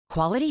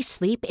Quality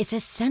sleep is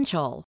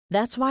essential.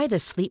 That's why the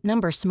Sleep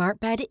Number Smart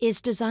Bed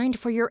is designed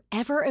for your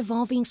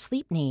ever-evolving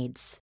sleep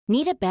needs.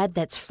 Need a bed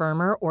that's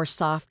firmer or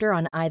softer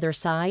on either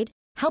side?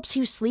 Helps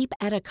you sleep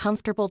at a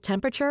comfortable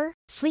temperature?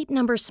 Sleep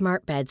Number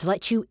Smart Beds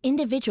let you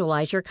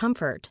individualize your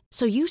comfort,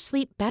 so you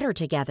sleep better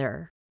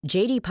together.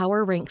 J.D.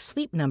 Power ranks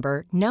Sleep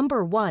Number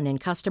number 1 in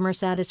customer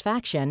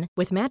satisfaction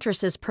with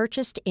mattresses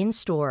purchased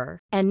in-store.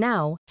 And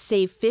now,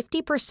 save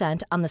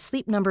 50% on the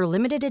Sleep Number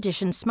Limited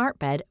Edition Smart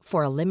Bed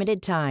for a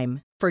limited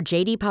time. For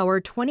J.D.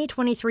 Power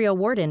 2023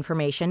 award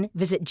information,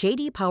 visit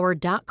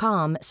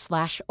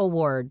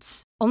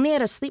jdpower.com/awards. Only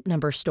at a Sleep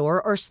Number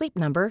store or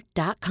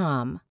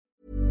sleepnumber.com.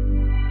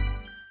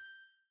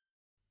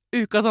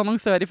 Ukas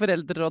annonsør i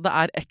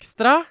Foreldrerådet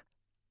Ekstra.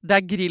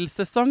 Det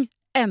grillsesong.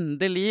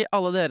 Endelig,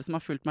 alle dere som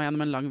har fulgt meg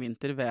gjennom en lang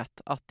vinter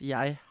vet at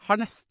jeg har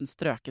nesten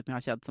strøket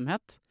med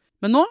kjedsomhet.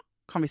 Men nå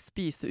kan vi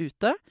spise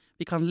ute,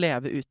 vi kan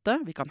leve ute,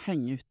 vi kan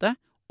henge ute,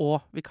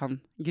 og vi kan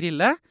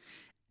grille.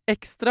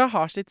 Ekstra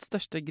har sitt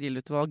største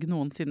grillutvalg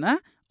noensinne,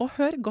 og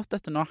hør godt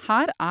etter nå.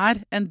 Her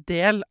en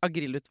del av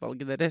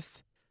grillutvalget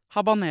deres.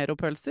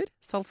 Habanero-pølser,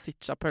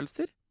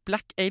 salsiccia-pølser,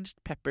 black-aged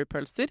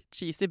pepper-pølser,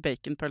 cheesy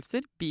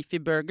bacon-pølser, beefy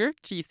burger,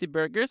 cheesy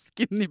burger,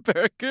 skinny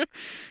burger,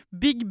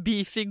 big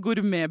beefy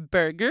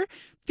gourmet-burger,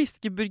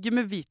 fiskeburger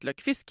med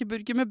hvitløk,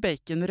 fiskeburger med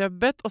bacon,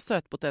 rødbet og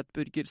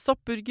søtpotetburger,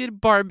 soppburger,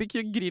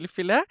 barbecue,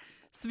 grillfilet,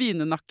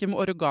 svinenakke med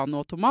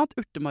oregano og tomat,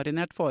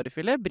 urtemarinert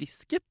fårefilet,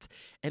 brisket,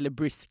 eller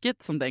brisket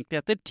som det egentlig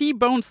heter,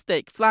 T-bone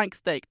steak, flank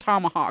steak,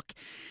 tomahawk,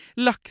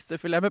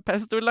 laksefilet med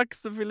pesto,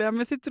 laksefilet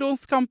med sitron,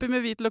 scampi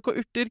med hvitløk og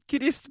urter,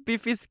 crispy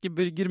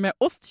fiskeburger med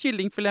ost,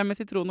 kyllingfilet med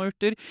sitron og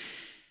urter,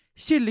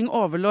 kylling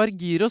overlår,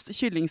 gyros,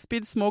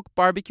 kyllingspyd, smoke,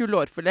 barbecue,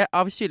 lårfilet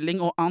av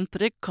kylling og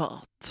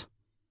entrecôte.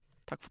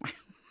 Takk for meg.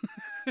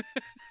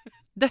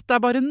 Dette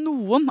bare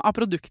noen av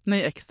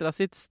produktene i Ekstra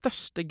sitt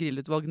største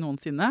grillutvalg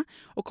noensinne,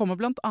 og kommer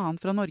blant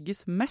annet fra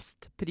Norges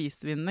mest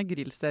prisvinnende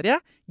grillserie,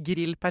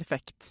 Grill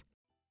Perfekt.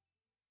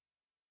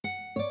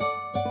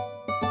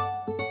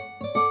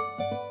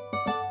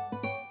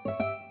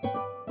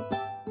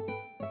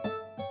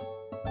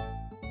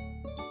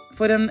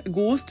 For en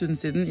god stund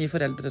siden i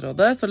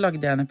Foreldrerådet så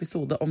lagde jeg en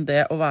episode om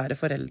det å være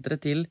foreldre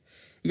til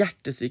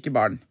hjertesyke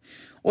barn.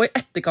 Og i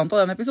etterkant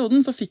av den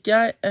episoden så fikk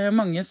jeg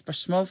mange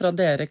spørsmål fra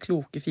dere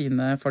kloke,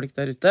 fine folk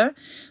der ute,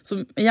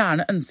 som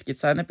gjerne ønsket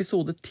seg en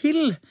episode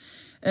til,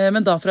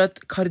 men da fra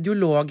et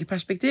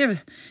kardiologperspektiv.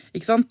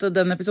 Ikke sant?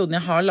 Den episoden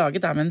jeg har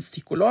laget med en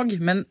psykolog,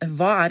 men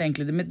hva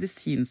egentlig de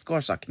medisinske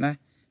årsakene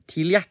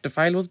til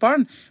hjertefeil hos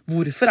barn?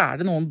 Hvorfor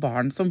det noen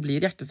barn som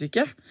blir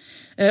hjertesyke?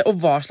 Og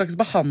hva slags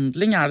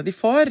behandling det de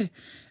får?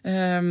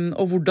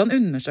 Og hvordan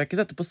undersøkes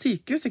dette på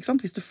sykehus? Ikke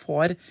sant? Hvis du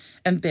får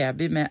en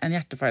baby med en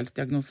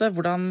hjertefeilsdiagnose,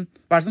 hva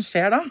det som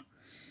skjer da?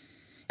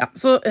 Ja,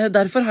 så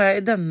derfor har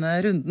jeg i denne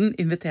runden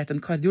invitert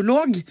en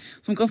kardiolog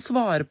som kan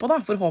svare på,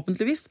 da,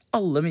 forhåpentligvis,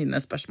 alle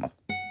mine spørsmål.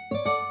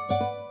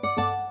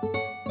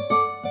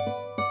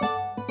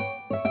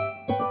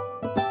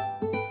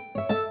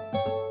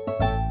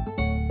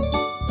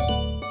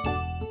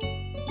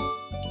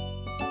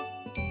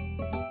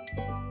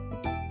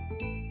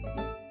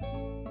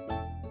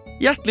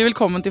 Hjertelig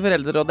velkommen til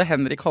Foreldrerådet,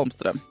 Henrik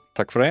Holmstrøm.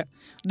 Takk for det.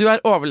 Du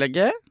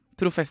overlege,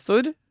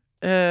 professor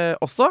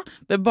også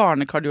ved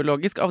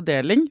barnekardiologisk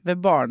avdeling ved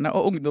Barne-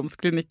 og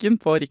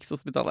ungdomsklinikken på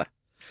Rikshospitalet.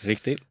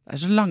 Riktig.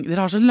 Dere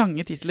har så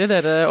lange titler,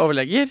 dere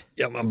overleger.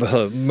 Ja, man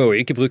må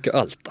ikke bruke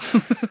alt da.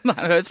 Nei,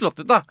 det høres flott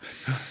ut da.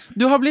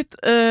 Du har blitt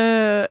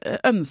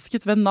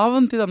ønsket ved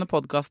navn til denne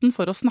podcasten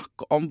for å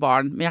snakke om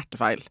barn med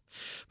hjertefeil.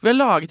 Vi har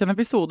laget en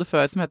episode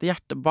før som heter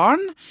Hjertebarn,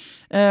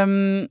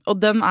 og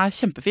den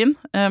kjempefin.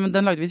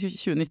 Den lagde vi i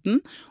 2019,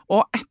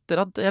 og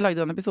etter at jeg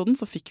lagde den episoden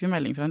så fikk vi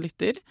melding fra en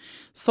lytter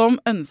som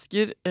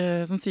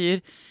som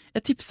sier: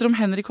 jeg tipser om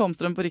Henrik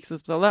Holmstrøm på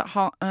Rikshospitalet.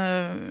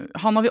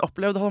 Han har vi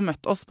opplevd, han har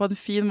møtt oss på en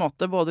fin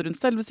måte, både rundt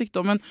selve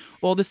sykdommen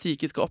og det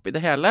psykiske oppi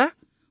det hele.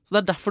 Så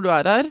det derfor du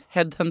her,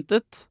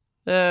 headhuntet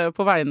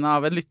på vegne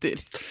av en lytter.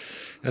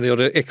 Ja, det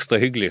gjør det ekstra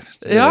hyggelig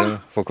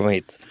for å komme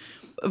hit.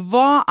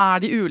 Hva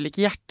de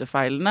ulike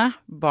hjertefeilene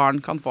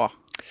barn kan få?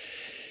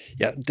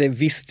 Ja, det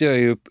visste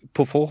jeg jo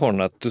på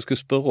forhånd at du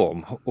skulle spørre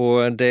om,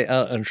 og det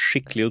en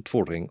skikkelig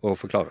utfordring å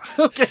forklare.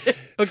 Okay.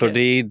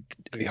 Fordi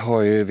vi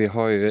har jo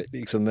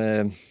liksom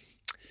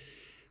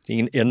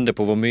ingen ende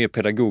på hvor mye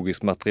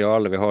pedagogisk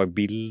materiale vi har i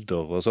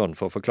bilder og sånn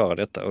for å forklare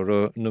dette,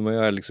 og nå må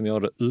jeg liksom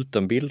gjøre det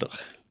uten bilder.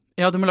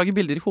 Ja, du må lage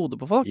bilder i hodet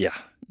på folk. Ja.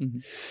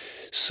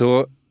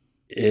 Så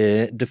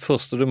det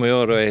første du må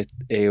gjøre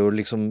da jo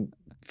liksom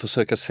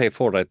forsøke å se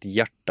for deg et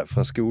hjerte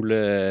fra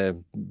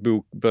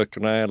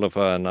skolebøkene eller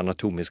fra en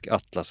anatomisk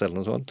atlas eller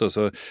noe sånt, og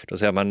så da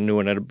ser man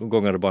noen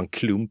ganger det bare en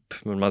klump,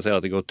 men man ser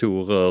at det går 2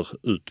 rør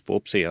ut på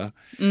oppsida.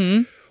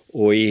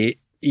 Og i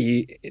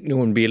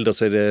noen bilder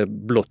så det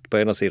blått på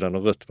ene siden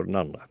og rødt på den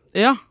andre.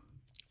 Ja.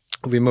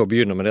 Og vi må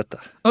begynne med dette.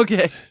 Ok.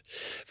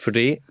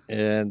 Fordi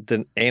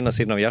den ene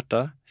siden av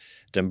hjertet,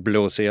 den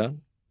blå siden,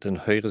 den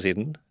høyre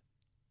siden,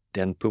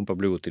 den pumper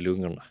blod til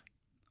lungene.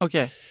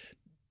 Ok.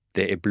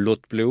 Det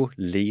blått blod,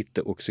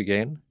 lite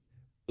oksygen,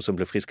 og som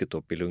blir frisket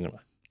opp i lungene.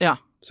 Ja.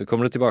 Så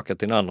kommer det tilbake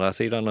til den andre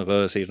siden, den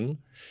røde siden.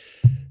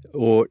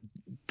 Og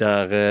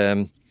der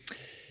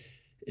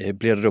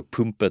blir det da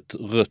pumpet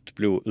rødt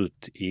blod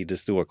ut i det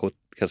store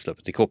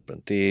kretsløpet til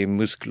kroppen, til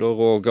muskler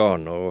og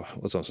organer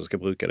og sånn som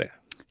skal bruke det.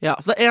 Ja,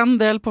 så det er en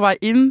del på vei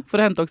inn for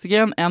å hente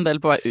oksygen, en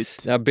del på vei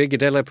ut. Ja, begge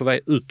deler er på vei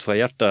ut fra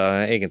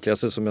hjertet, egentlig.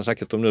 Altså, som jeg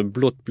snakket om, det er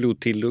blått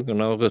blod til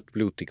lungene og rødt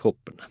blod til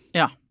kroppen.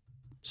 Ja,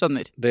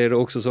 skjønner. Det er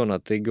også sånn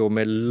at det går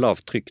med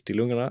lavt trykk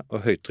til lungene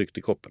og høyt trykk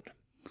til kroppen.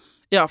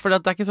 Ja, for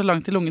det er ikke så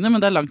langt til lungene, men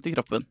det er langt til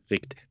kroppen.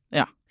 Riktig.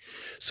 Ja.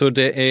 Så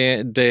det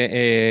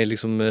er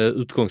liksom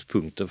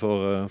utgangspunktet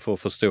for å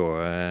forstå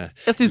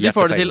Jeg synes vi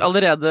får det til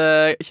allerede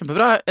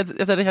kjempebra.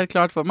 Jeg ser det helt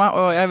klart for meg,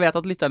 og jeg vet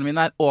at lytterne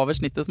mine er over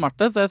snittet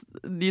smarte, så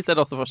de ser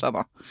det også for seg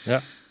nå.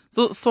 Ja.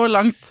 Så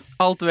langt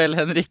alt vel,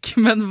 Henrik.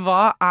 Men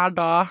hva er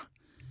da...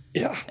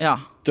 Ja.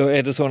 Da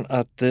er det sånn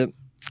at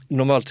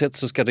normalt sett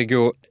så skal det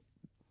gå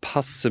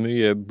passe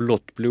mye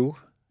blått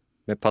blod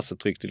med passe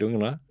trykk til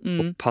lungene,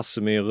 og passe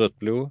mye rødt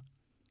blod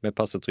med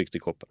passe trykk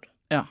til kroppen.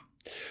 Ja.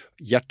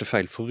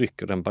 Hjertefeil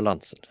forrykker den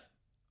balansen.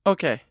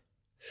 Ok.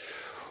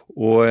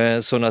 Og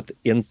sånn at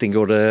enten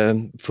går det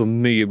for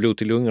mye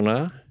blod til lungene,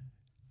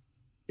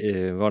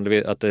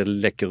 vanligvis at det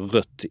lekker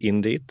rødt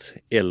inn dit,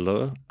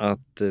 eller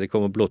at det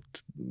kommer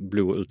blått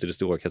blod ut i det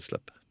store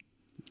kretsløpet.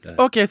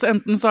 Ok, så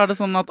enten så er det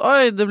sånn at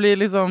det blir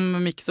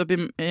liksom mix-up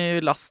i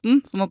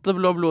lasten, sånn at det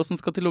blå blodet som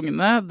skal til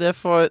lungene,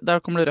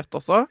 der kommer det rødt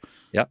også.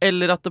 Ja.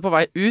 Eller at det på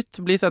vei ut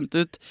blir sendt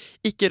ut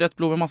ikke rødt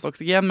blod med masse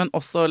oksygen, men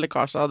også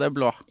lekkasje av det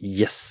blå.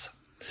 Yes.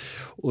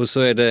 Og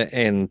så er det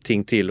en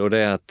ting til, og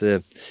det er at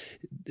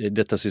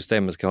dette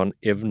systemet skal ha en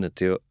evne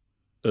til å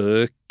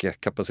øke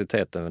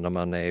kapasiteten når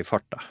man er i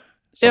farta.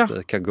 Så at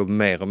det kan gå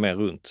mer og mer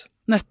rundt.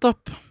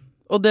 Nettopp.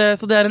 Så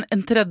det er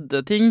en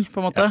tredje ting, på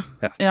en måte.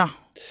 Ja.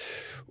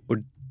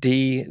 Og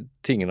de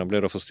tingene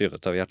blir da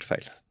forstyrret av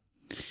hjertefeil.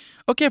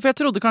 Ok, for jeg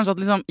trodde kanskje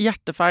at liksom,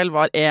 hjertefeil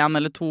var 1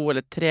 eller 2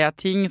 eller 3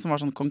 ting som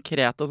var sånn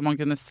konkrete, som man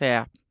kunne se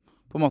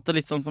på en måte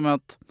litt sånn som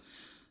at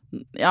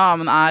ja,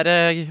 men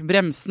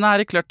bremsene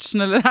i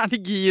kløtsjen, eller er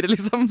det giret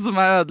liksom som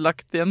er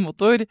ødelagt i en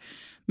motor?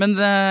 Men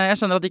jeg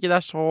skjønner at ikke det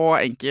er så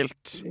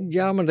enkelt.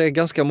 Ja, men det er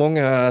ganske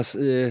mange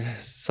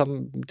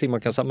ting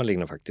man kan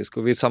sammenligne faktisk.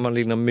 Og vi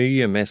sammenligner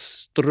mye med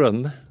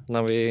strøm,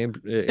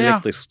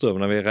 elektrisk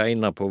strøm, når vi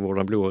regner på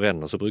hvordan blodet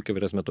renner, så bruker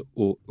vi det som heter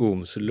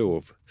Ohms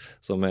lov,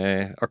 som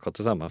er akkurat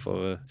det samme for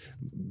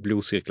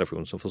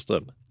blodsirkulasjon som for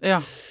strøm.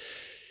 Ja.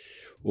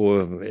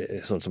 Og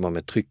sånn som har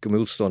med trykk og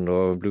motstand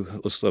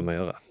og strøm å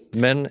gjøre.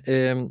 Men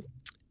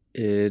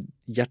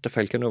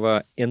hjertefeil kan jo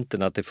være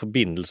enten at det er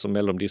forbindelser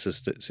mellom disse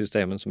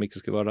systemene som ikke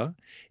skulle være der,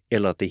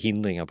 eller at det er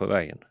hindringer på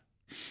veien.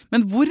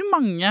 Men hvor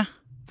mange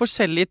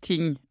forskjellige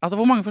ting, altså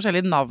hvor mange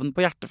forskjellige navn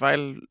på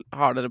hjertefeil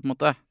har dere på en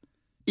måte?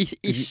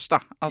 Ish da.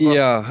 Altså.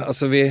 Ja,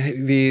 altså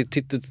vi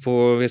tittet på,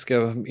 vi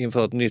skal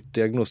innføre et nytt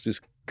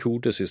diagnostisk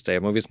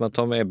kodesystem, og hvis man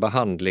tar med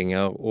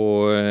behandlinger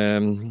og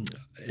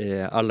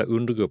alle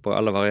undergrupper,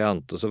 alle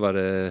varianter, så var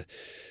det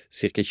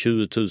cirka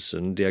 20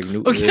 000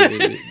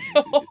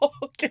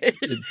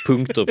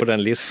 punkter på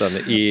den listan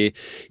i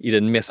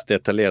den mest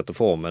detaljerte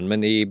formen,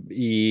 men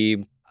i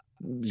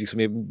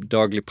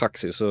daglig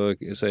praksis så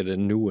er det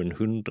noen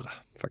 100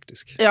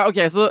 faktisk. Ja, ok,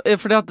 så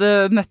fordi at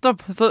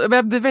nettopp, så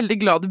jeg ble veldig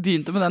glad du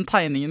begynte med den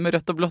tegningen med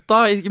rødt og blått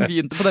da, ikke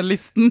begynte på den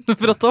listen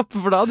fra topp,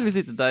 for da hadde vi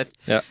sittet der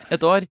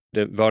et år.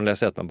 Det vanlige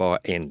er at man bare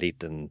har en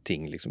liten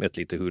ting, liksom et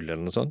lite hull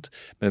eller noe sånt,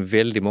 men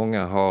veldig mange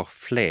har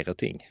flere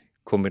ting.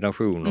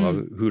 Kombinasjoner av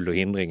hull og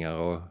hindringer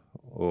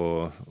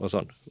og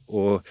sånn.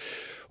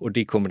 Og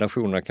de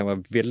kombinasjonene kan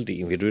være veldig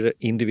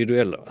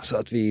individuelle. Så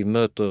at vi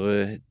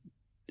møter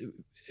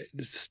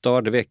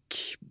stadig vekk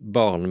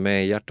barn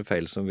med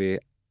hjertefeil som vi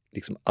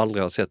liksom aldri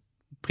har sett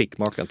prikk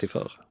maken til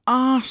før.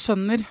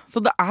 Skjønner.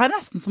 Så det er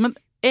nesten som en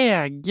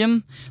egen...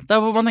 Der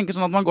hvor man tenker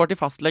sånn at man går til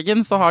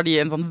fastlegen, så har de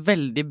en sånn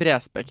veldig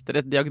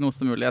bredspektret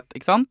diagnosemulighet,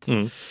 ikke sant?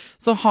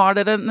 Så har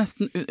dere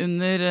nesten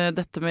under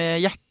dette med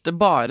hjertet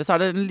bare, så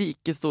er det en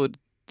like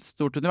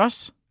stort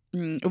univers.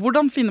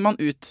 Hvordan finner man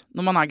ut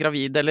når man er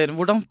gravid, eller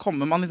hvordan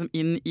kommer man liksom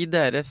inn i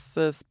deres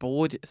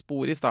spor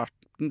i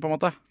starten, på en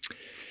måte?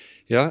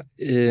 Ja,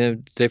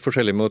 det er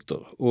forskjellige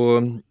måter.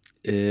 Og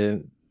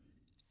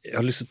jeg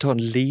har lyst til å ta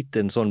en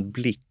liten sånn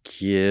blikk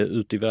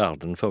ut i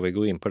verden før vi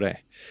går inn på det,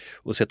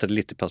 og sette det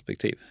litt i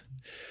perspektiv.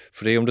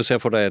 Fordi om du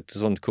ser for deg et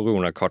sånt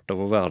koronakart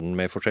over verden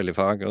med forskjellige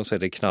farger, så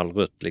er det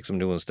knallrødt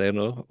liksom noen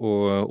steder,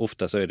 og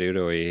ofte så er det jo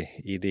da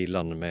i de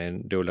landene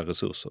med dårlige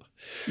ressurser.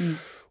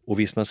 Og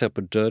hvis man ser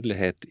på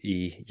dødelighet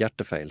i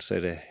hjertefeil, så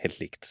er det helt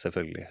likt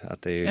selvfølgelig.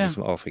 At det er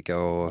liksom Afrika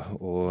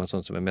og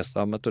sånt som er mest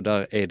rammet, og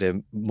der er det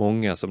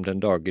mange som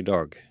den dag i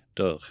dag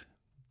dør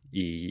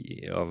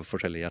av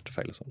forskjellige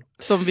hjertefeil og sånn.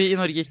 Som vi i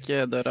Norge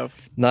ikke dør av?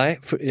 Nei,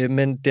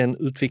 men den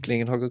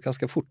utviklingen har gått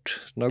ganske fort.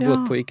 Den har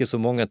gått på ikke så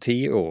mange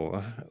 10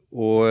 år.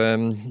 Og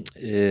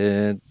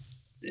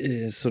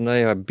så når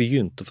jeg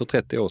begynte for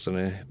 30 år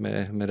siden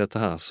med dette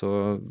her,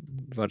 så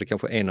var det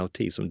kanskje 1 av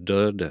 10 som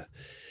døde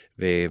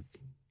i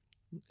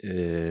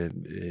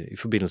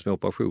forbindelse med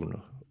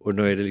operasjoner. Og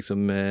nå er det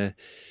liksom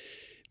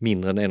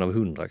mindre enn 1 av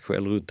 100,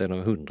 eller rundt 1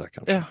 av 100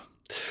 kanskje. Ja.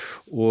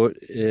 Og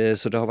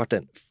så det har vært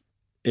en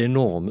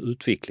enorm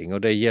utvikling,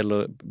 og det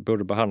gjelder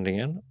både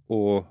behandlingen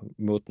og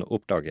måten å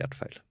oppdage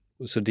hjertefeil.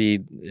 Så de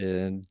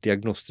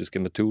diagnostiske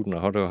metodene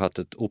har da hatt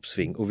et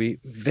oppsving, og vi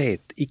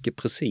vet ikke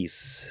precis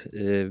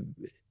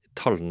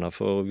tallene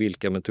for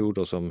hvilke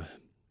metoder som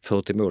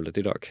fører til målet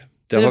i dag.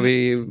 Det har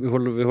vi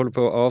holder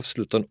på å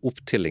avslutte en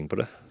opptelling på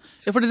det.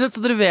 Ja, så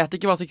dere vet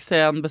ikke hva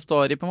suksessen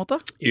består i, på en måte?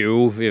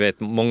 Jo, vi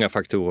vet mange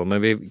faktorer, men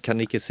vi kan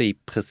ikke si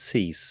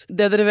precis.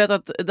 Det dere vet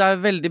at det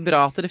er veldig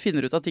bra at dere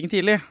finner ut av ting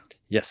tidlig.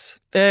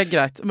 Yes.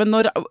 Greit. Men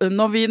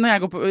hvis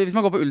man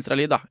går på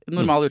ultralyd, da,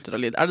 normal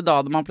ultralyd, er det da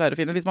man pleier å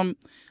finne hvis man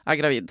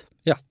er gravid?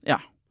 Ja. Ja.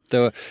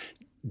 Det var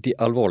de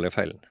alvorlige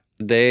feilene.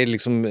 Det er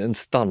liksom en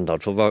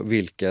standard for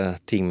hvilke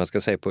ting man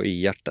skal se på i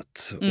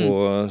hjertet.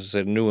 Og så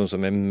er det noen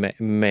som er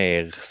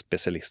mer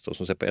spesialister,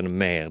 som ser på enda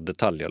mer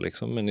detaljer,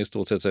 liksom. Men i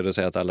stort sett så er det å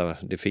si at alle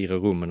de 4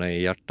 rommene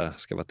i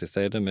hjertet skal være til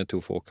stede, med 2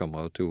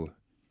 forkamre og 2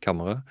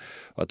 kamre.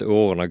 Og at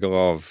årene går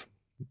av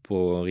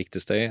på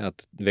riktig sted,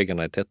 at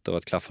veggene er tette, og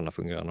at klaffene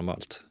fungerer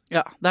normalt.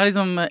 Ja, det er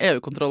liksom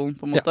EU-kontrollen,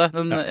 på en måte.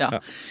 Ja.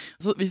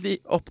 Så hvis de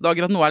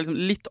oppdager at noe er liksom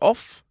litt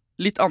off,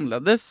 litt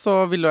annerledes,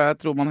 så vil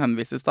jeg tro man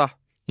henvises da.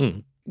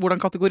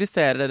 Hvordan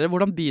kategoriserer dere?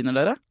 Hvordan begynner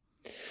dere?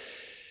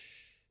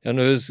 Ja,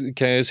 nå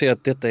kan jeg jo si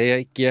at dette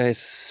er ikke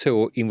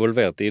så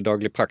involvert i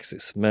daglig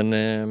praksis, men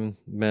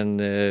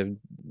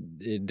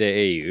det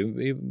er jo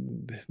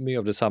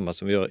mye av det samme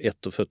som vi gjør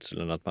etter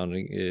fødselen, at man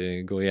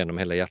går gjennom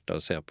hele hjertet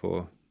og ser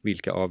på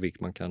hvilke avvik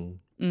man kan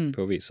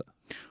påvise.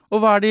 Og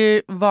hva er de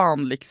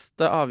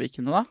vanligste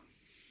avvikene da?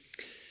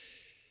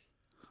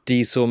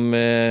 De som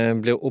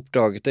blir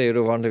oppdaget er jo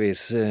da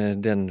vanligvis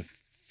den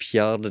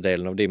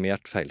fjerdedelen av de med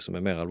hjertefeil som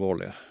er mer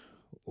alvorlige.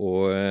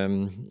 Og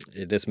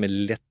det som er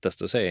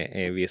lettest å se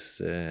er hvis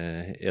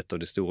et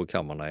av de store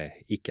kammerne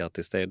ikke er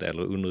til stede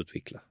eller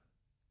underutviklet.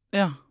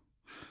 Ja,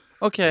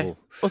 ok.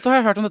 Og så har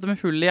jeg hørt om dette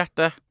med hull i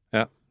hjertet.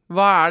 Ja.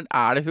 Hva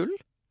er det hull?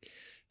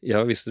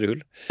 Ja, visst er det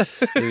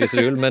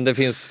hull. Men det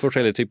finnes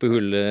forskjellige typer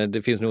hull. Det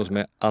finnes noe som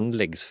er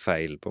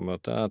anleggsfeil, på en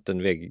måte, at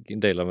en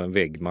del av en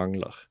vegg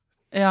mangler.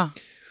 Ja.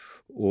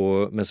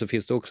 Men så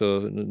finnes det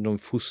også noen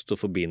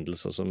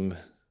fosterforbindelser som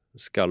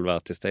skal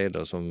være til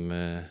stede, som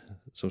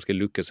skal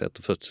lukkes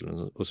etter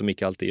fødselen, og som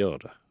ikke alltid gjør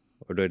det.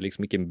 Og det er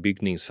liksom ikke en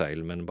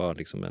bygningsfeil, men bare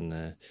liksom en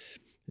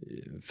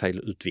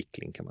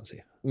feilutvikling, kan man si.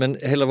 Men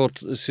hele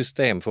vårt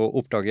system for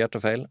å oppdage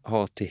hjertefeil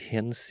har til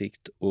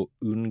hensikt å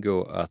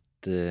unngå at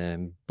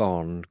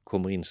barn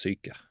kommer inn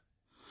syke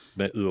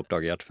med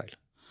uoppdaget hjertefeil.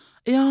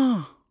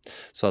 Ja.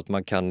 Så at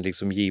man kan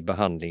liksom gi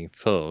behandling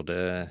før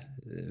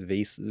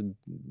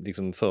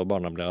før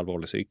barna blir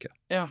alvorlig syke.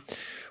 Ja.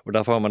 Og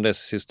derfor har man det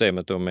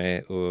systemet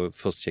med å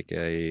først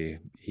sjekke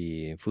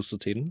i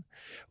fostertiden,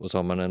 og så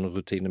har man en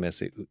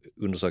rutinemessig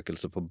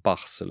undersøkelse på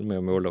barsel med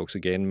å måle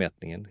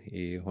oksygenmetningen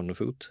i hånd og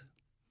fot.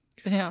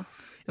 Ja.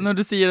 Når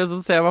du sier det, så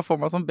ser jeg hva for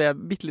meg som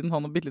bitteliten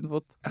hånd og bitteliten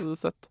fot. Så det er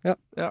søtt.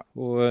 Ja.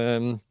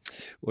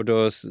 Og da,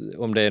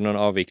 om det er noen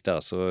avvik der,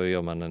 så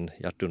gjør man en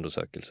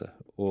hjerteundersøkelse.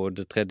 Og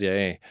det tredje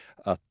er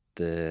at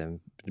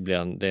det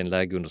er en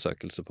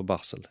legeundersøkelse på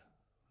barsel,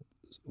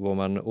 hvor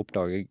man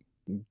oppdager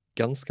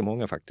ganske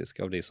mange faktisk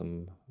av de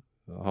som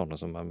har noe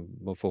som man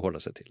må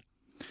forholde seg til.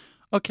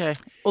 Ok,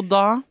 og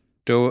da?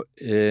 Da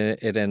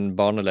er det en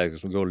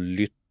barnelege som går og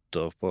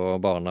lytter på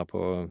barna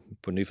på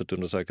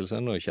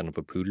nyfødtundersøkelsen og kjenner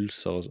på puls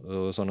og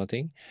sånne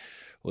ting,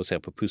 og ser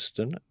på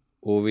pusten.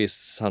 Og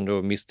hvis han da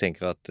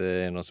mistenker at det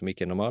er noe som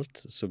ikke er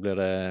normalt, så blir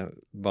det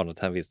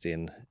barnet henvist til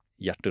en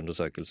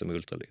hjerteundersøkelse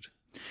med ultralyd.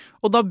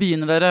 Og da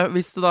begynner dere,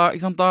 hvis det da,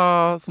 ikke sant,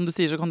 da, som du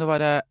sier, så kan det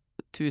være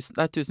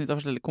tusenvis av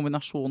forskjellige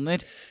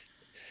kombinasjoner.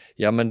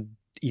 Ja, men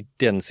i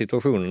den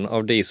situasjonen,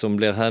 av de som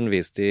blir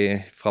henvist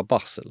fra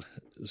barsel,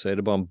 så er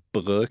det bare en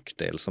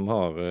brøkdel som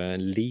har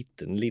en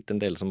liten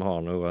del som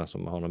har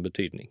noen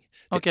betydning.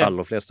 De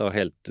aller fleste har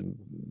helt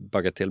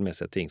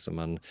bagatellmessige ting som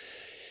man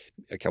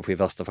kanskje i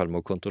verste fall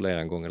må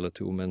kontrollere en gang eller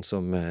to, men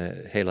som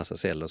heler seg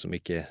selv og som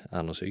ikke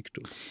er noe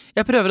sykdom.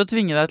 Jeg prøver å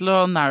tvinge deg til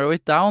å narrow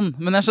it down,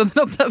 men jeg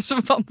skjønner at det er så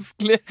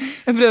vanskelig.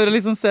 Jeg prøver å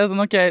liksom se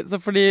sånn, så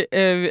fordi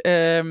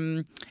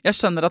jeg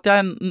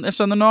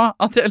skjønner nå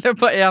at jeg i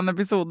løpet av en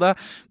episode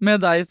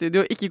med deg i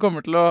studio ikke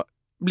kommer til å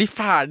bli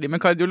ferdig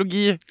med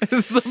kardiologi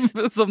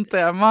som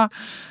tema.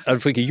 Du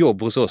får ikke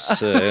jobb hos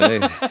oss.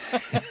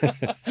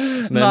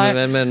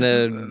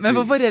 Men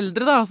for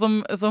foreldre da,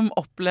 som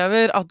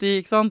opplever at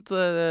de, ikke sant,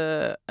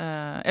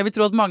 jeg vil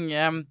tro at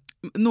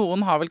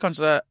noen har vel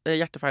kanskje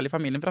hjertefeil i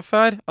familien fra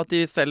før, at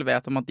de selv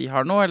vet om at de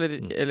har noe,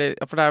 eller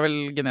for det er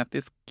vel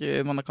genetisk,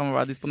 man kan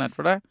være disponert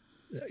for det.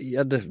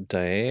 Ja, det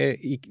er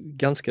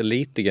ganske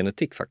lite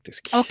genetikk,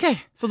 faktisk. Ok,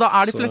 så da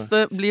er de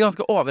fleste blir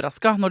ganske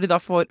overrasket når de da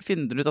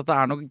finner ut at det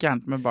er noe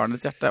gærent med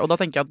barnets hjerte, og da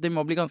tenker jeg at de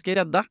må bli ganske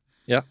redde.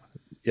 Ja.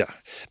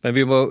 Men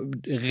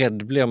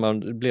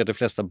blir de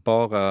fleste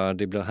bare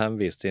de blir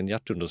henvist til en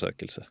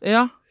hjerteundersøkelse.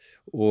 Ja.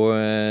 Og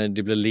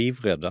de blir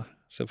livredde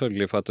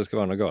selvfølgelig for at det skal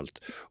være noe galt.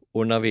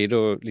 Og når vi da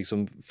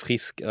liksom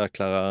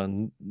friskerklærer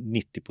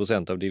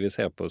 90% av de vi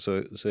ser på, så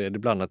er det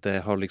ibland at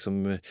det har liksom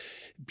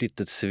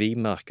blitt et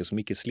svimerke som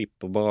ikke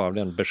slipper bare av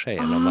den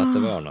beskjeden om at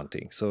det var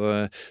noe.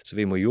 Så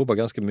vi må jobbe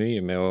ganske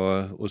mye med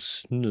å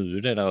snu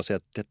det der og si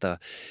at dette,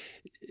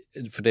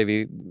 for det vi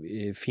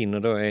finner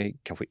da er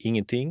kanskje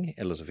ingenting,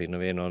 eller så finner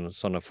vi noen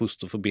sånne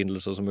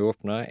fosterforbindelser som er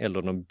åpne, eller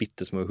noen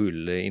bittesmå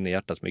hull inne i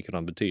hjertet som ikke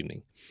har en betydning.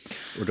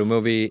 Og da må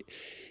vi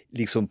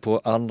liksom på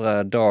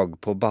andre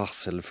dag på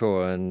barsel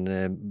få en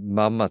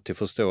mamma til å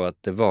forstå at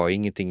det var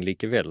ingenting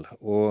likevel.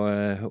 Og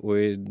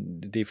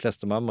de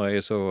fleste mamma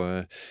er så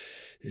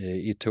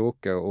i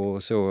tåke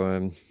og så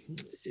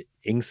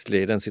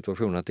engstelig i den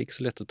situasjonen at det ikke er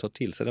så lett å ta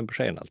til seg den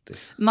beskjeden alltid.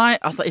 Nei,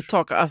 altså i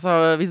tåke,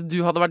 altså hvis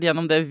du hadde vært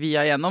gjennom det vi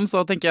er gjennom, så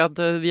tenker jeg at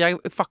vi er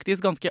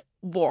faktisk ganske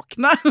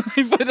våkne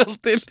i forhold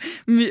til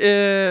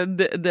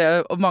det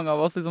mange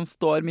av oss liksom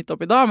står midt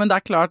oppi da, men det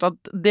er klart at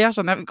det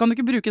skjønner jeg. Kan du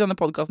ikke bruke denne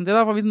podcasten til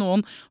det? For hvis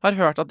noen har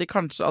hørt at de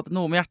kanskje at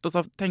noe med hjertet,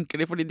 så tenker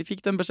de fordi de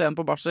fikk den beskjeden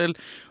på barsel,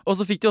 og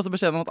så fikk de også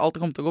beskjeden om at alt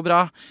kom til å gå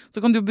bra, så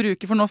kan du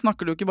bruke, for nå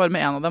snakker du ikke bare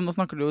med en av dem, nå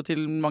snakker du jo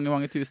til mange,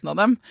 mange tusen av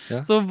dem.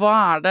 Ja. Så hva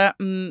er det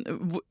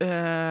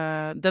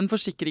den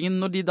forsikringen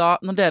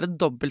når dere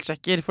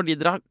dobbeltsjekker, fordi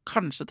dere har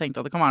kanskje tenkt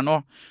at det kan være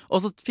noe, og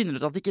så finner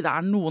dere ut at det ikke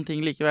er noen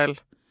ting likevel.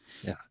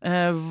 Ja.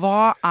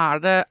 Hva er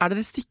dere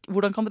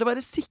hvordan kan dere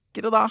være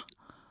sikre da?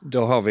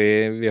 Da har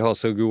vi har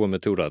så gode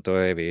metoder at da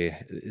er vi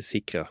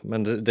sikre.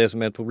 Men det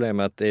som er et problem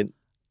er at det er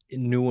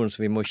noen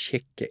som vi må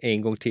sjekke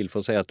en gang til for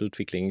å si at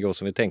utviklingen går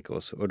som vi tenker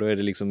oss. Og da er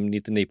det liksom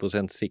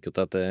 99%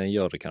 sikkert at det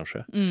gjør det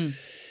kanskje.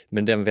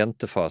 Men den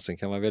ventefasen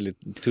kan være veldig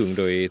tung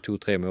da i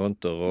 2-3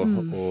 måneder.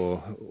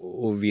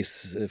 Og hvis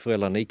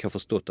foreldrene ikke har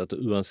forstått at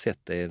det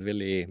uansett er et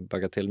veldig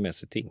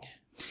bagatellmessig ting.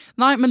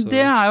 Nei, men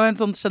det er jo en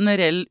sånn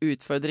generell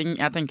utfordring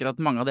jeg tenker at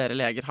mange av dere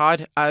leger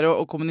har, er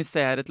å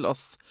kommunisere til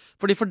oss.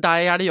 Fordi for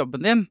deg er det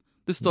jobben din.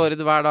 Du står i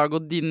det hver dag,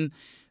 og i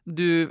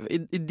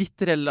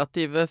ditt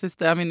relative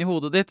system inni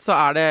hodet ditt, så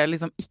er det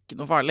liksom ikke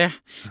noe farlig.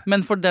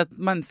 Men for det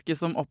mennesket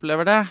som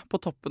opplever det,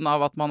 på toppen av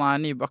at man er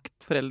nybakt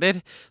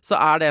forelder, så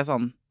er det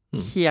sånn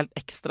helt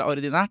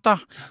ekstraordinært da.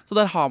 Så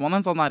der har man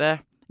en sånn derre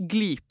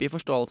glipe i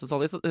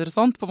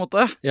forståelseshorisont, på en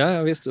måte.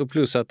 Ja, visst. Og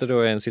pluss at det da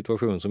er en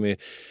situasjon som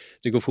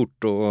det går fort,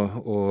 og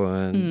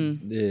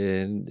det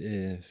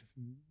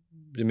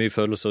er mye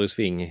følelser i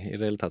sving i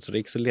det hele tatt, så det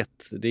er ikke så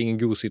lett. Det er ingen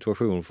god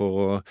situasjon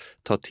for å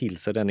ta til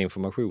seg den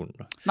informasjonen.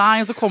 Nei,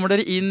 og så kommer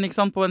dere inn, ikke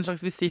sant, på en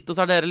slags visitt, og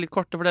så er dere litt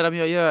korte, for dere har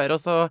mye å gjøre,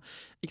 og så,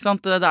 ikke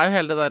sant, det er jo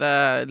hele det der,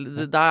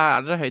 da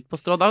er dere høyt på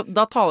strå.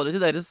 Da taler det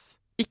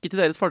ikke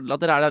til deres fordel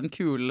at dere er den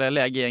kule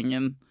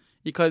legegjengen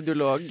i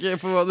kardiolog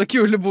på det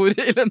kule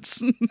bordet i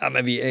lunsjen. Ja,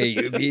 men vi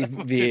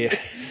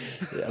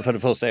for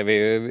det første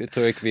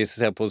tror jeg ikke vi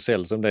ser på oss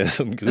selv som det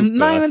som gruppe.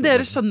 Nei, men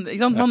dere skjønner,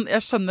 ikke sant?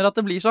 Jeg skjønner at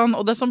det blir sånn,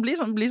 og det som blir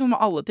sånn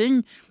med alle ting.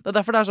 Det er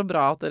derfor det er så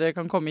bra at dere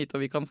kan komme hit og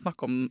vi kan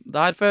snakke om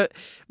det her, for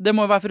det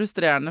må jo være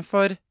frustrerende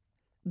for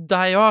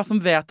deg også, som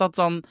vet at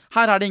sånn,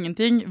 her er det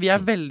ingenting, vi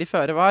er veldig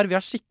føre var, vi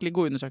har skikkelig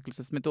gode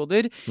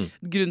undersøkelsesmetoder.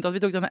 Grunnen til at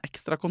vi tok denne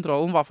ekstra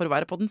kontrollen var for å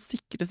være på den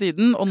sikre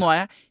siden, og nå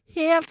er jeg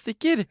helt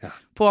sikker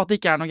på at det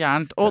ikke er noe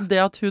gærent. Og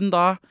det at hun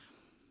da,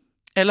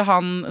 eller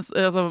han,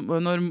 altså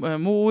når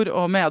mor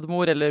og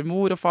medmor, eller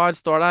mor og far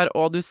står der,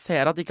 og du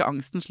ser at ikke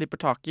angsten slipper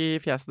tak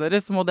i fjeset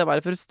deres, så må det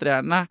være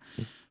frustrerende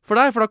for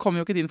deg, for da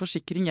kommer jo ikke din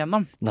forsikring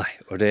gjennom. Nei,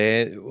 og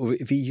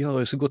vi gjør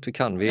jo så godt vi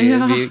kan. Vi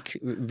er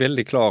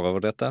veldig klar over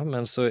dette,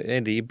 men så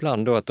er det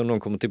iblant da at når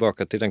noen kommer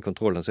tilbake til den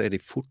kontrollen, så er de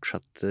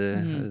fortsatt,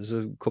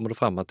 så kommer det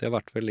frem at de har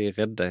vært veldig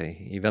redde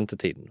i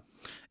ventetiden.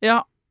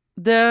 Ja,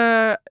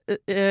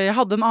 jeg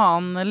hadde en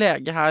annen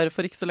lege her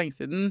for ikke så lenge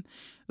siden.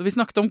 Vi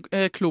snakket om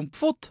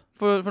klumpfot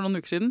for noen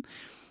uker siden.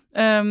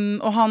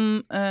 Og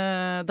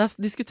der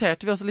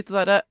diskuterte vi også litt det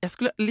der. Jeg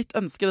skulle litt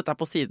ønske, dette er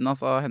på siden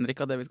altså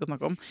Henrik av det vi skal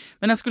snakke om,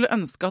 men jeg skulle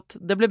ønske at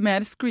det ble mer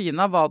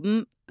screenet hva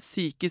den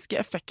psykiske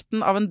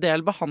effekten av en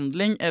del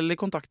behandling eller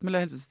kontakt med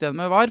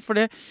helsesystemet var,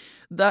 fordi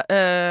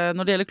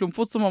når det gjelder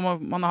klumpfot så må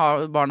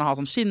barna ha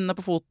sånn skinne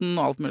på foten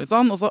og alt mulig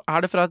sånn, og så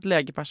er det fra et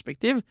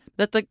legeperspektiv,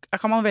 dette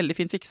kan man veldig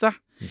fint fikse.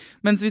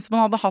 Mens hvis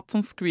man hadde hatt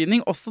sånn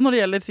screening, også når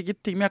det gjelder sikkert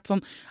ting med hjertet,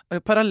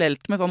 sånn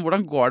parallelt med sånn,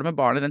 hvordan går det med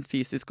barnet rent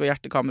fysisk og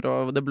hjertekammer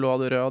og det blå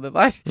og det røde og det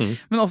der,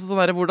 men også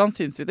sånn der, hvordan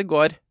synes vi det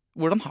går,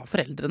 hvordan har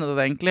foreldrene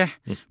det egentlig?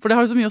 For det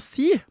har jo så mye å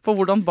si for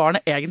hvordan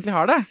barnet egentlig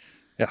har det.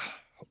 Ja.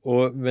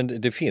 Men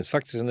det finns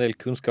faktiskt en del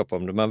kunskap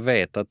om det. Man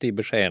vet att de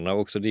beskjederna,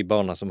 också de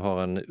barna som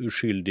har en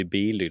uskyldig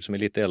bilyd, som är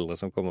lite äldre,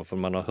 som kommer från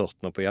man har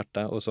hört något på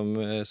hjärtat och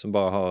som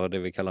bara har det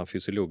vi kallar en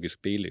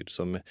fysiologisk bilyd,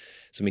 som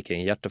inte är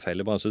en hjärtefeil,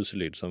 det är bara en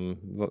suselyd som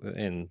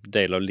är en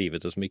del av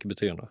livet och som inte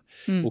betyder något.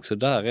 Också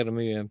där är det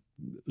mycket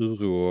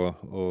uro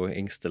och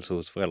ängstelse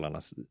hos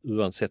föräldrarna.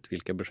 Oavsett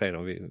vilka besked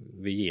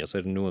vi ger så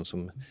är det någon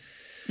som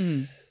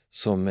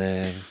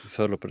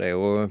føler på det,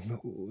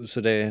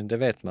 så det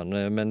vet man,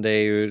 men det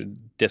er jo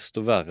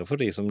desto verre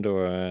for de som da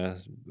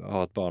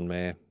har et barn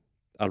med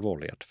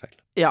alvorlig hjertefeil.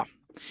 Ja,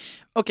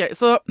 Ok,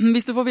 så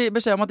hvis du får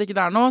beskjed om at ikke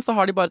det er noe, så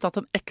har de bare tatt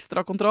en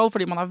ekstra kontroll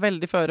fordi man er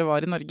veldig føre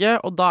var i Norge,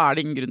 og da er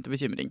det ingen grunn til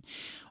bekymring.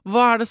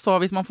 Hva er det så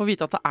hvis man får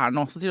vite at det er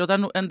noe? Så sier du at det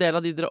er en del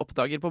av de dere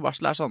oppdager på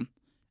barsel er sånn,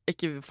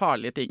 ikke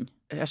farlige ting.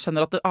 Jeg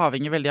skjønner at det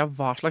avhenger veldig av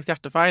hva slags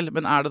hjertefeil,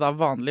 men er det da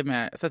vanlig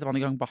setter man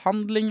i gang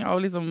behandling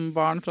av liksom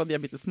barn fra de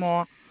er bitte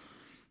små?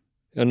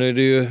 Ja, nu är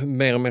det ju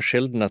mer och mer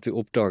sjelden at vi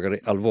oppdager de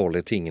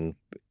alvorlige tingen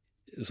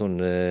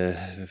sånn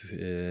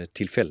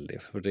tilfeldig,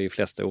 for de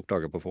fleste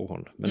oppdager på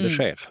forhånd. Men det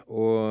skjer,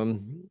 og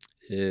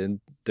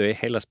det er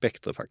hele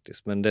spektret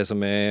faktisk. Men det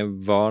som er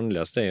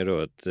vanligast er jo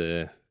da et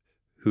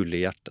hull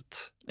i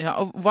hjertet. Ja,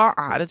 og hva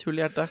er et hull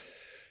i hjertet?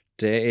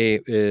 Det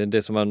er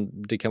det som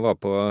det kan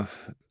være på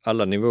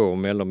alle nivåer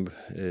mellom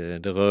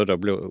det røde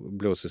og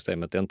blå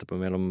systemet, enten på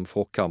mellom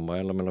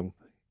forkammeret eller mellom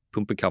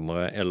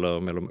pumpekammeret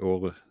eller mellom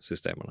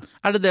åresystemene.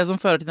 Er det som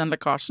fører til den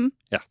lekkasjen?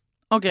 Ja.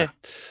 Ok. Ja.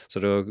 Så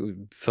da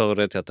fører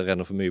det til at det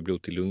renner for mye blod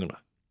til lungene.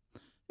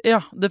 Ja,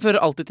 det fører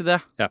alltid til det.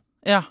 Ja.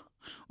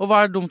 Og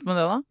hva er dumt med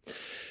det da?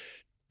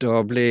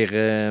 Da blir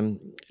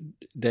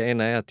det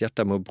ene er at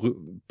hjertet må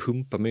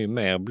pumpe mye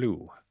mer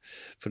blod.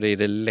 Fordi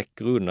det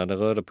lekker unna det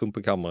røde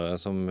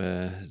pumpekammeret som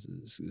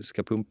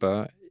skal pumpe,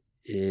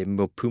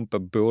 må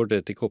pumpe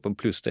både til kroppen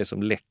pluss det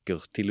som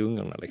lekker til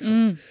lungene,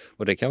 liksom.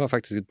 Og det kan være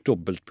faktisk et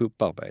dobbelt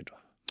pumpearbeid.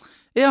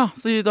 Ja,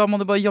 så da må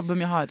du bare jobbe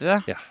mye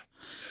hardere. Ja.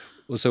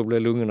 Og så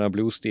blir lungene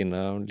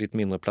blodstinne, litt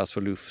mindre plass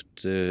for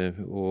luft,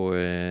 og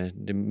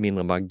det er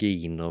mindre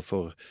marginer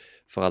for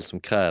alt som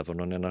krever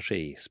noen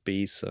energi,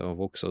 spise og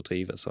vokse og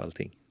trives og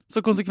allting.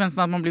 Så konsekvensen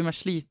er at man blir mer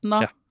sliten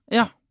da?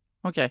 Ja.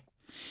 Ok.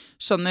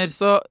 Skjønner.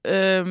 Så,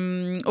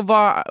 og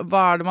hva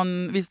er det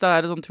hvis det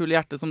er et sånt hull i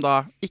hjertet som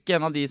da, ikke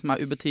en av de som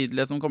er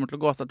ubetydelige som kommer til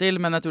å gå seg til,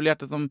 men et hull i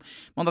hjertet som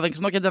man da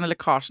tenker sånn, ok, denne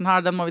lekkasjen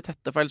her, den må vi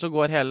tette, for ellers så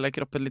går hele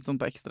kroppen litt sånn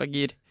på ekstra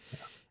gir.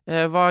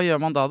 Hva gjør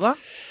man da?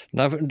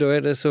 Nei, da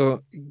er det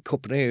så,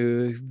 kroppen er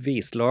jo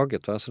vist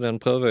laget, va? Så den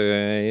prøver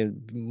jo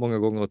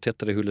mange ganger å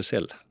tette det hullet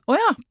selv.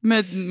 Åja,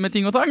 med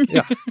ting og tang?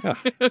 Ja.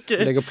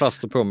 Okay. Legger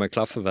plaster på med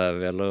klaffevev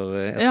eller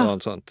et eller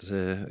annet sånt,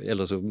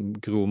 eller så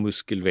gror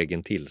muskelveggen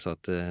til så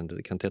at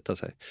det kan tette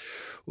seg.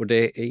 Og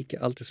det er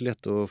ikke alltid så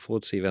lett å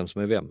forutsi hvem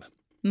som er hvem.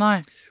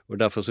 Nei. Og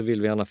derfor så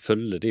vil vi gjerne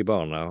følge de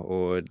barna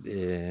og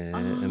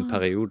en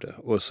periode.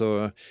 Og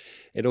så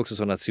er det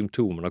også sånn at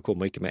symptomene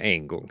kommer ikke med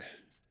en gang.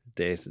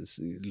 Det er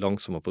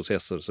langsomme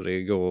prosesser, så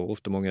det går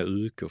ofte mange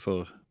uker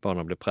før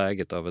barna blir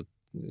preget av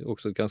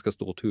også et ganske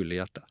stort hull i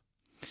hjertet.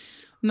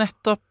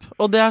 Nettopp.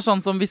 Og det er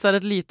sånn som hvis det er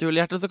et lite hull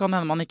i hjertet, så kan det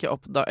hende man ikke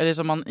eller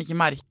så man ikke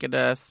merker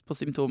det på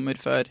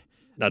symptomer før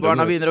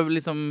barna begynner å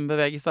liksom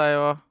bevege seg.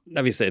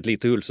 Nei, hvis det er et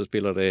lite hull, så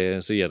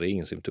gir det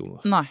ingen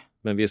symptomer. Nei.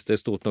 Men hvis det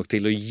er stort nok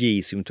til å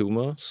gi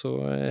symptomer,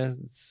 så er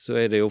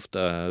det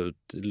ofte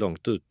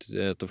langt ut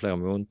etter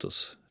flere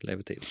måneders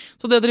levetid.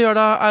 Så det dere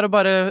gjør da, er å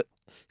bare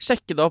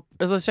sjekke det opp,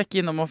 altså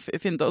sjekke innom og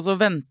finne det, og så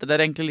venter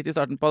dere egentlig litt i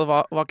starten på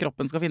hva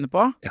kroppen skal finne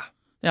på? Ja.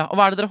 Og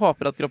hva er det dere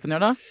håper at kroppen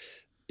gjør da?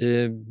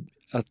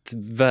 At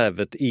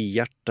vevet i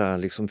hjertet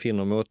liksom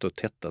finner en måte å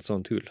tette et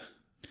sånt hull.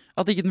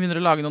 At ikke den begynner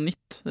å lage noe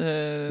nytt?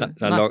 Nei.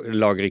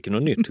 Lager ikke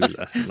noe nytt hull.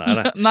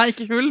 Nei,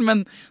 ikke hull,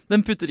 men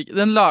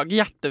den lager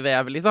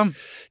hjertevev, liksom.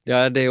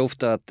 Ja, det er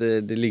ofte at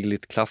det ligger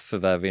litt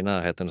klaffevev i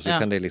nærheten, så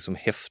kan det liksom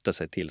hefte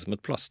seg til som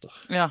et plaster.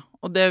 Ja,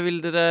 og det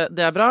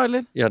er bra,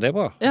 eller? Ja, det er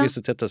bra. Ja. Hvis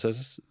det tetter seg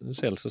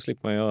selv, så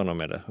slipper man gjøre noe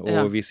med det.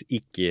 Og hvis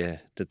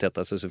ikke det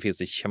tetter seg, så finnes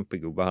det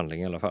kjempegod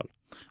behandling i alle fall.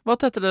 Hva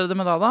tetter dere det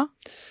med da?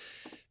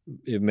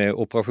 Med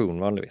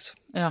operasjon vanligvis.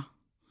 Ja.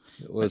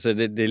 Og så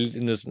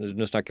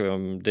nå snakker vi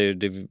om det er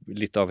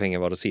litt avhengig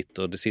av hva det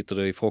sitter. Det sitter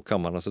det i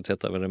forkammerne, så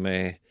tetter vi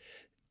det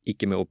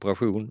ikke med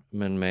operasjon,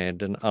 men med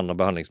den andre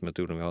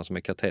behandlingsmetoden vi har, som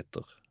er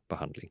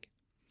kateterbehandling.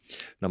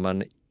 Når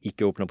man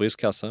ikke åpner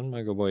brystkassen,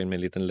 man går bare inn med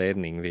en liten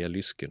ledning via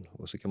lysken,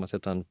 og så kan man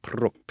sette en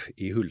propp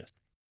i hullet.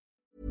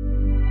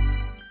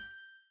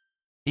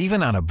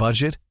 Even on a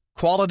budget,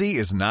 quality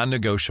is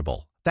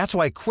non-negotiable. That's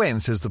why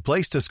Quince is the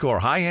place to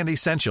score high-end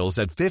essentials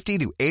at 50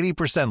 to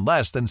 80%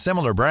 less than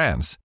similar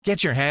brands.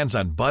 Get your hands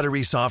on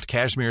buttery soft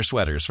cashmere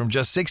sweaters from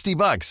just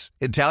 $60,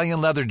 Italian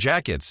leather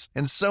jackets,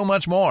 and so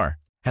much more.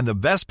 And the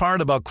best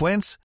part about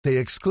Quince, they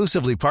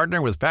exclusively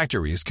partner with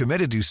factories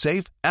committed to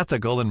safe,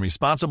 ethical, and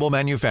responsible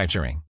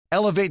manufacturing.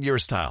 Elevate your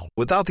style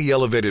without the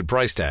elevated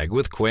price tag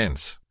with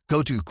Quince.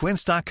 Go to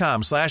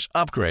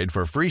quince.com/upgrade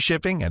for free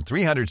shipping and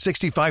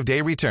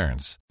 365-day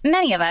returns.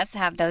 Many of us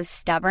have those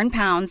stubborn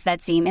pounds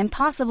that seem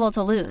impossible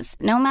to lose,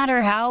 no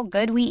matter how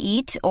good we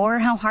eat or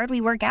how hard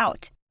we work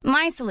out.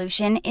 My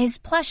solution is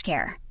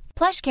PlushCare.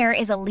 PlushCare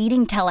is a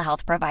leading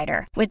telehealth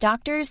provider with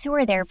doctors who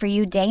are there for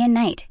you day and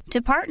night to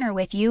partner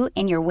with you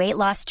in your weight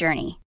loss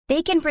journey.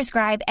 They can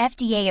prescribe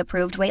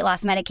FDA-approved weight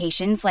loss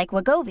medications like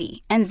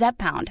Wegovy and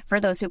Zepbound for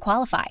those who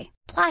qualify.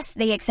 Plus,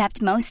 they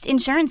accept most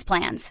insurance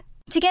plans.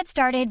 To get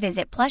started,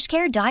 visit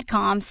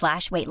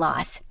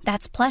plushcare.com/weightloss.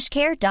 That's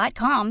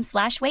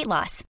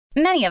plushcare.com/weightloss.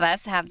 Many of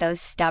us have those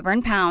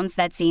stubborn pounds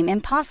that seem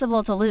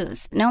impossible to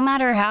lose, no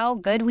matter how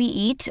good we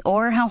eat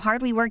or how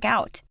hard we work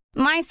out.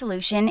 My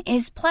solution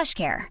is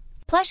PlushCare.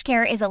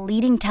 PlushCare is a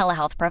leading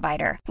telehealth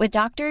provider with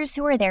doctors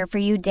who are there for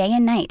you day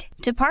and night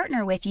to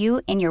partner with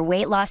you in your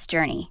weight loss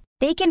journey.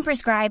 They can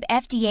prescribe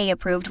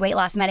FDA-approved weight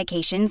loss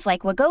medications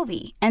like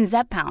Wegovy and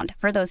Zepbound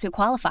for those who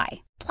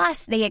qualify.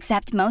 Plus, they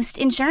accept most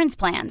insurance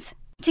plans.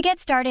 To get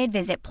started,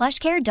 visit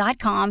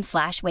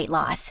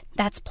plushcare.com/weightloss.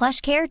 That's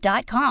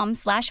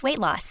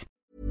plushcare.com/weightloss.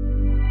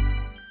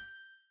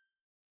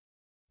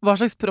 Hva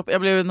slags propp?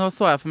 Nå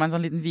så jeg for meg en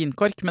sånn liten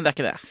vinkork, men det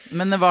ikke det.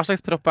 Men hva slags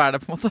propp det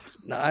på en måte?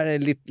 Nei,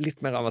 det litt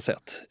mer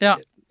avansert. Ja.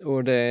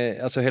 Og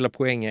altså hele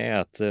poenget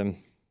at du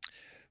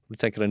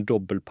tenker en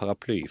dobbel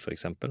paraply for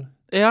eksempel,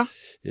 Ja.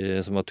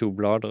 Som har 2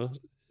 blader,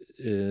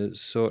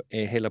 så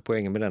hele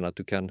poenget med den at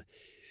du kan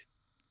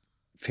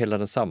fälla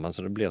den sammen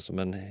så det blir som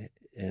en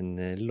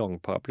lång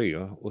paraply,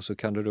 og så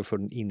kan du da få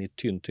den inn i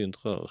tynt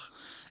rør.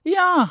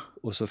 Ja.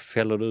 Og så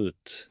fäller du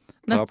ut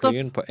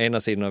paraplyen på ena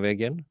siden av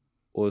veggen,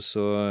 og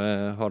så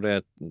har du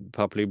et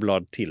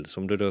paraplyblad til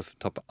som du da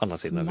tar på andre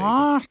siden av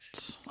veggen.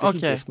 Smart.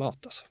 Veldig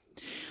smart, altså.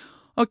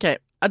 Ok,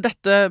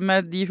 dette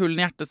med de hullene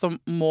i hjertet som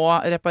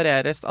må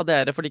repareres av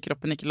dere fordi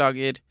kroppen ikke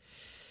lager,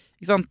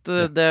 ikke sant,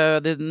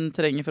 det den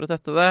trenger for å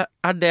tette det,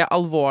 det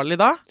alvorlig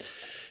da?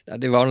 Ja,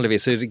 det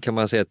vanligvis kan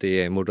man si at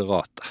de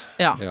moderate.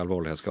 Ja. Det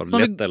alvorlighetsgrad.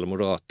 Lette eller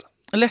moderate.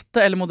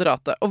 Lette eller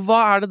moderate. Og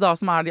hva det da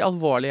som de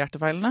alvorlige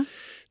hjertefeilene?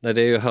 Nei,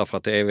 det jo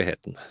herfra til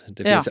evigheten.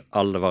 Det finnes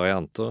alle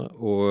varianter,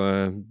 og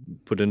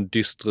på den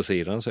dystre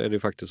siden så det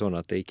jo faktisk sånn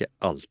at det ikke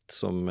alt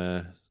som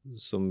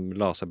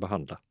lar seg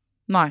behandle.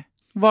 Nei.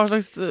 Hva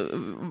det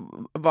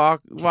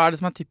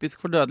som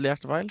typisk for dødelig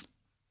hjertefeil?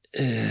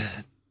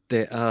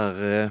 Det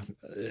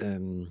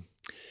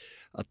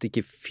at det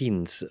ikke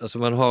finnes, altså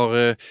man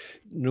har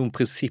noen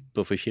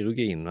prinsipper for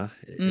kirurgien,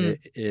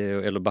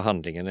 eller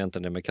behandlingen,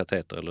 enten det med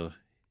kateter eller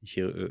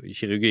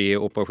kirurgi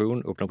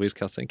operasjon, åpne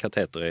brystkassen,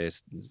 kateter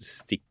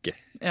stikke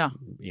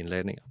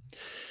innledninger.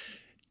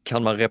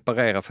 Kan man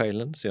reparere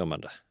feilen, så gjør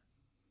man det.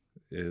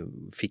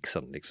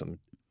 Fiksa den liksom.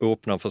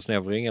 Åpne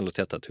forsnevring eller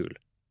tette et hull.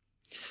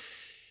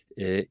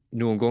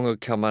 Noen ganger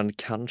kan man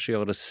kanskje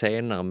gjøre det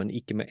senere, men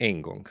ikke med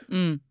en gang.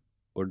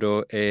 Og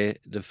da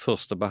det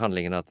første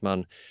behandlingen at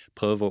man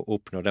prøver å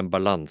oppnå den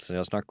balansen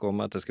jeg snakker om,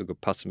 at det skal gå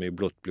passe mye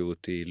blått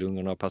blod til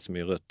lungene og passe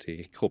mye rødt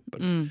i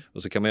kroppen. Og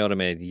så kan man gjøre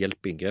det med et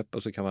hjelpeinngrep,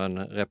 og så kan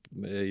man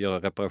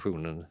gjøre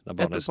reparasjonen når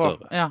barnet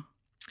større. Ja.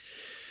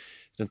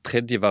 Den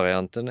tredje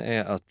varianten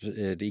at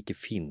det ikke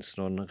finnes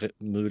noen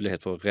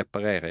mulighet for å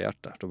reparere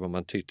hjertet. Da må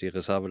man ty til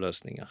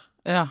reserveløsninger.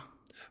 Ja.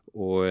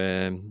 Og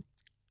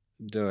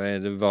da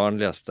det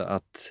vanligste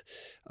at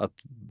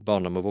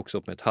barna må vokse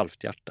opp med et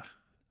halvt hjerte.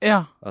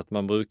 Ja. At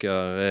man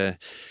bruker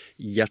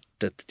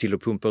hjertet til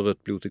å pumpe rødt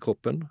blod til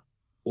kroppen,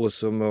 og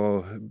så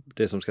må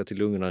det som skal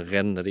til lungene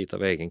renne dit av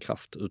egen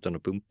kraft uten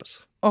å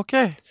pumpes. Ok.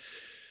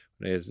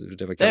 Det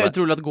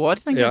utrolig at det går,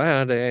 tenker jeg.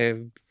 Ja, det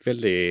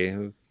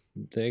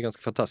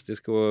ganske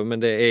fantastisk, men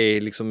det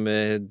liksom,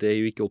 det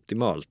jo ikke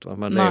optimalt.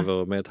 Man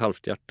lever med et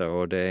halvt hjerte,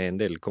 og det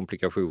en del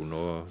komplikasjoner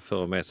og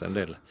fører med seg en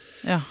del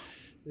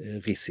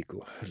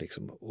risiko,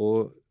 liksom.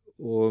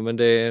 Men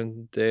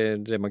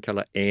det man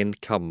kaller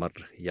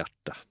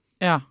enkammerhjerte.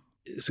 Ja.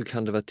 Så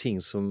kan det være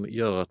ting som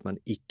gjør at man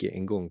ikke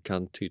engang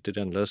kan ty til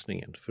den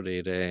løsningen,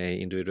 fordi det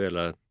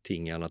individuelle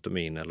ting i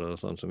anatomien eller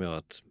sånn som gjør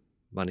at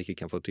man ikke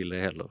kan få til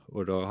det heller.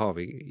 Og da har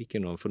vi ikke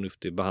noen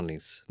fornuftig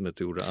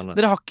behandlingsmetode annet.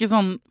 Dere har ikke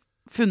sånn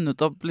funnet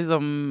opp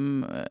liksom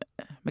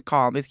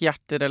mekaniske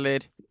hjerter,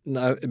 eller?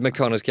 Nei,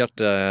 mekanisk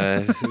hjerte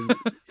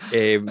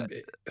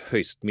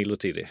høyst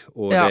midlertidig,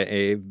 og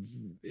det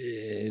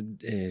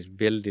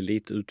veldig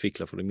lite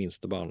utviklet for de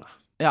minste barna.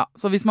 Ja,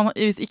 så hvis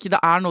ikke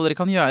det noe dere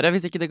kan gjøre,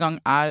 hvis ikke det gang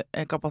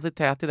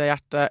kapasitet i det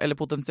hjertet, eller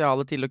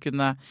potensialet til å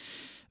kunne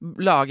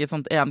lage et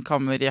sånt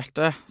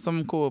enkammerhjerte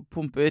som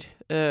pumper,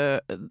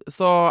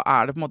 så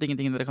det på en måte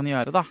ingenting dere kan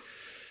gjøre da.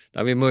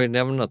 Nei, vi må jo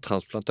nevne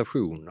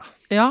transplantasjon.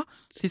 Ja,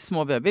 til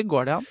små babyer,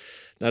 går det an?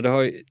 Nei,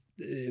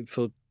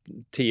 for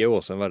 10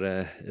 år siden var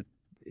det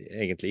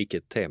egentlig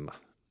ikke et tema.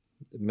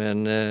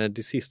 Men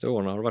de siste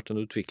årene har det vært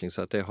en utvikling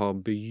så at det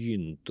har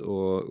begynt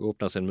å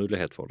åpne seg en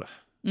mulighet for det.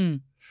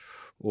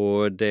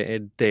 Og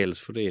det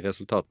dels fordi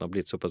resultatene har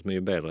blitt såpass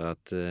mye bedre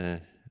at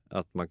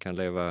man kan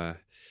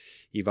leve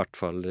i hvert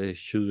fall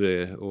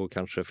 20 og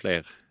kanskje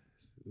flere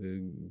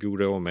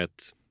gode år med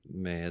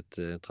et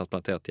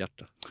transplantert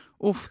hjerte.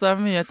 Uff, det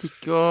mye etikk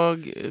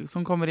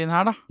som kommer inn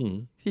her da.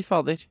 Fy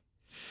fader.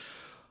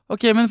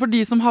 Ok, men for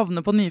de som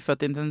havner på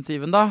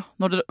nyfødtintensiven da,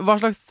 hvor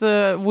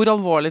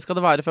alvorlig skal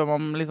det være før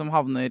man liksom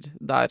havner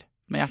der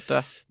med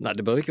hjertet? Nei,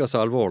 det bør ikke være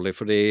så alvorlig,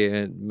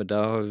 men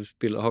der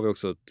har vi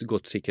også et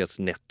godt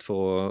sikkerhetsnett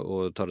for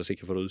å ta det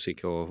sikre for det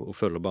usikre og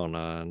følge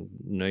barna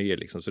nøye,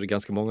 liksom. Så det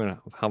ganske mange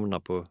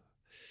havner på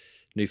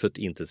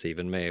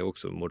nyfødtintensiven med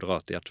også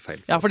moderate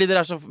hjertefeil. Ja, fordi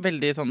dere så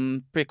veldig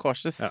sånn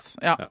precautious.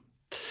 Ja.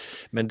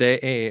 Men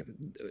det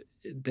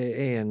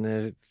en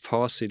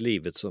fase i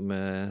livet som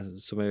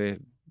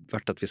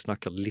verdt at vi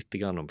snakker litt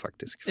grann om,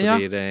 faktisk.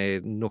 Fordi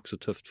det nok så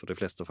tøft for de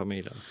fleste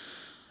familier.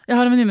 Jeg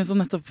har en venninne som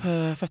nettopp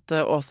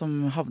fødte og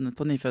som havnet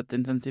på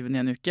nyfødtintensiven i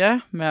en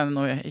uke, med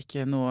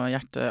ikke noe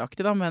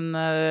hjerteaktig da, men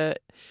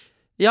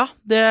Ja,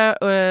 det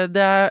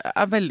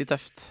er veldig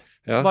tøft.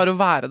 Ja. Bare å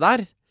være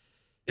der.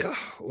 Ja,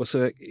 og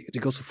så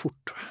det går så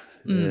fort.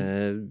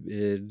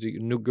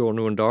 Nå går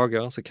noen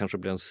dager, så kanskje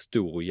det blir en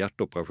stor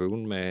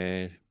hjerteoperasjon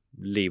med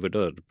liv og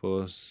død på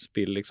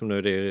spill. Liksom. Nå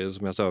er det,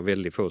 som jeg sa,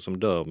 veldig få som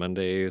dør, men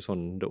det er jo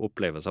sånn det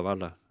oppleves av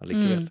alle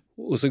allikevel.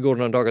 Og så går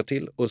det noen dager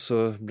til, og så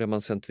blir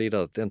man sendt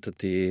videre enten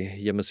til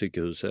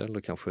hjemmesykehuset,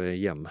 eller kanskje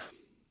hjem.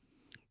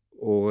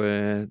 Og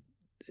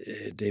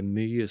det er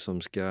mye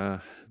som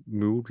skal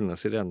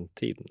modnes i den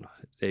tiden.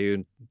 Det er jo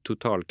en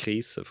total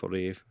krise for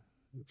de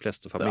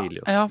fleste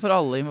familier. Ja, for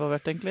alle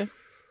involvert, egentlig.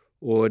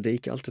 Og det er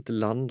ikke alltid det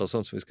lander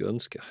sånn som vi skulle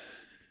ønske.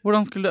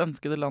 Hvordan skulle du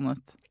ønske det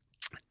landet?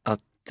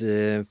 At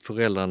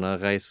foreldrene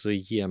reiser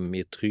hjem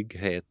i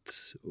trygghet,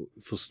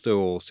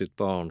 forstår sitt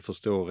barn,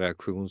 forstår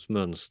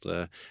reaksjonsmønstre,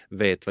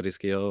 vet hva de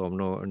skal gjøre om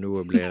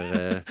noe blir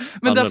annerledes.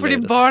 Men det er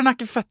fordi barn er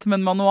ikke født med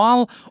en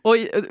manual,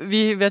 og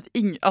vi vet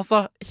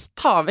altså,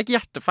 ta vekk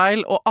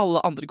hjertefeil og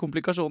alle andre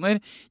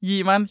komplikasjoner.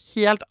 Gi meg en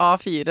helt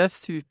A4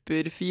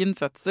 superfin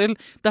fødsel.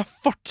 Det er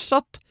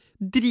fortsatt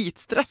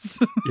dritstress.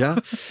 Ja,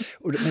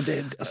 men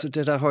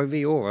det der har jo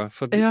vi også,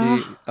 for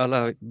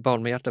alle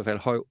barn med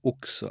hjertefeil har jo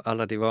også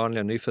alle de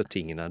vanlige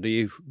nyfødtingene.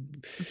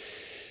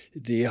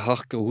 De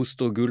harker,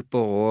 hoster og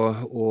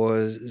gulper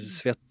og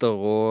svetter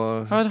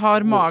og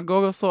har mage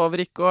og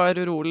sover ikke og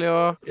er urolig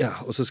og... Ja,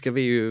 og så skal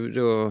vi jo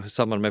da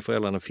sammen med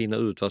foreldrene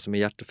finne ut hva som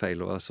er hjertefeil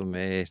og hva som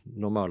er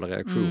normale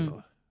reaksjoner.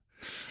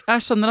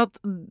 Jeg skjønner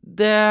at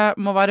det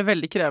må være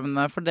veldig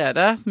krevende for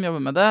dere som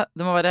jobber med det.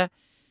 Det må være...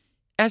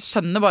 Jeg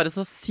skjønner bare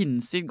så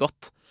sinnssykt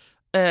godt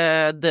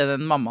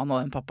den mammaen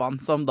og den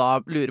pappaen som da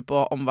lurer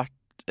på om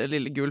hvert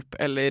lille gulp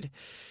eller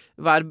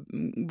hver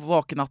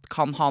våkenatt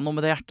kan ha noe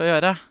med det hjertet å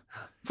gjøre.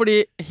 Fordi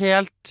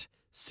helt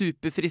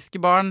superfriske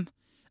barn,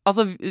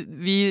 altså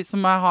vi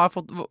som har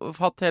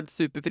fått helt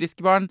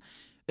superfriske barn,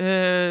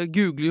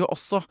 googler jo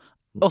også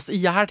oss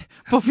i hjel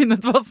på å finne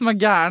ut hva som er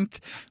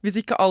gærent, hvis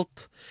ikke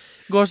alt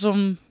går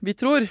som vi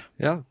tror.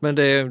 Ja, men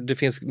det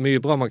finns mye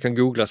bra man kan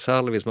google,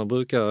 særlig hvis man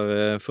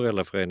bruker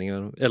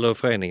Foreldreforeningen, eller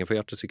Foreningen for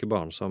hjertesyke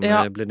barn, som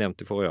ble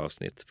nevnt i forrige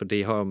avsnitt, for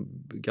de har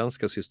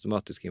ganske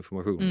systematisk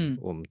informasjon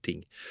om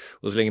ting.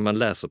 Og så lenge man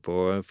leser på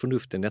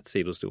fornuftige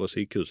nettsider, store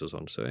sykehus og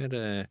sånn, så er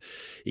det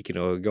ikke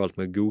noe galt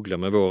med å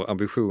google, men vår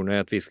ambisjon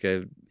er at vi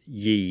skal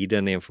gi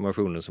den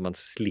informasjonen så man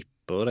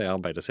slipper det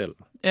arbeidet selv.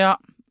 Ja,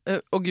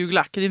 og Google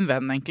er ikke din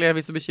venn egentlig,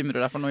 hvis du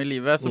bekymrer deg for noe i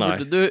livet, så er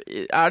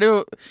det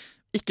jo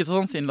ikke så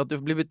sannsynlig at du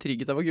blir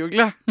betrygget av å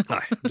google. Nei,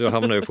 du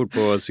havner jo fort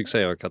på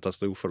suksess og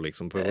katastrofer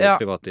liksom, på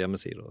private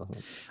hjemmesider.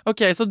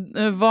 Ok, så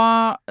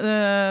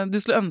du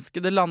skulle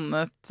ønske det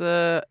landet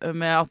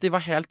med at de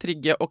var helt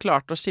trygge og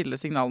klarte å skille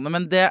signalene,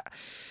 men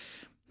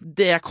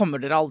det kommer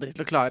dere aldri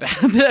til å klare.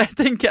 Det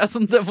tenker jeg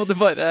sånn, det må du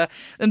bare...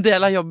 En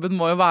del av jobben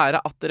må jo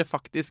være at dere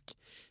faktisk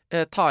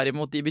tar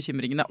imot de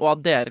bekymringene, og at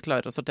dere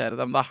klarer å sortere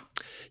dem da.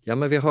 Ja,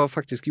 men vi har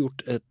faktisk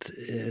gjort et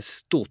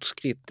stort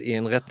skritt i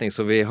en retning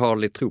som vi har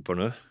litt tro på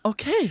nå.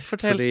 Ok,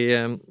 fortell.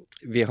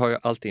 Fordi vi har jo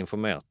alltid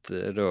informert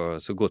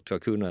så godt vi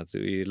har kunnet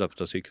i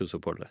løpet av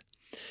sykehusoppholdet.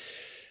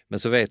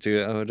 Men så vet vi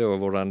jo da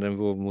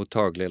hvor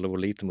mottagelig eller hvor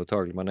lite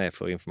mottagelig man er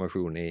for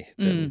informasjon i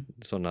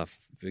sånne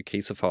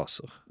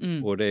krisefaser.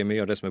 Og det er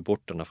mye av det som er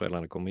borte når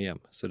foreldrene kommer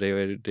hjem. Så det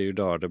er jo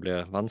da det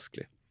blir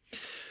vanskelig.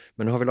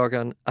 Men nå har vi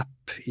laget en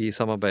app i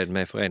samarbeid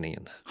med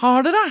foreningen.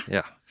 Har dere?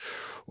 Ja,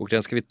 og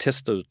den skal vi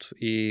teste ut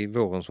i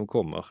våren som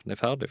kommer. Den er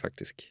ferdig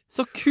faktisk.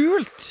 Så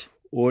kult!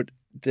 Og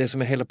det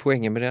som er hele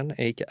poenget med den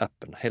er ikke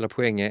appen. Hele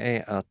poenget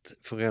er at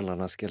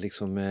foreldrene skal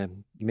liksom,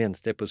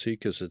 mens det er på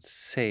sykehuset,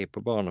 se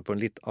på barnet på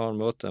en litt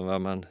annen måte enn hva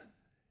man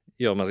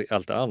gjør med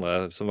alt det andre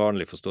som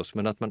vanlig forstås,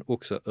 men at man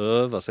også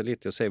øver seg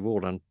litt i å se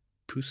hvordan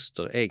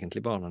puster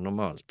egentlig barnet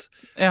normalt.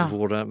 Ja.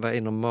 Hva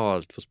er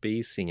normalt for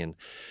spisingen?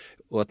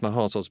 Og at man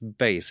har en slags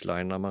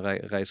baseline når man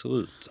reiser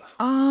ut.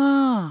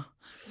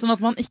 Sånn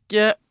at man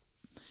ikke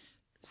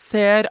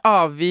ser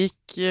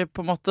avvik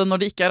på en måte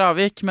når det ikke er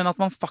avvik, men at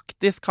man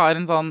faktisk har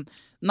en sånn,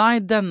 nei,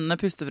 denne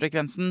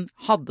pustefrekvensen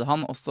hadde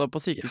han også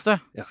på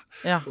sykehuset.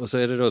 Ja. Og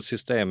så er det da et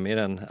system i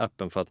den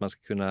appen for at man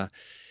skal kunne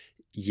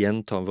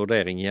gjenta en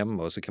vurdering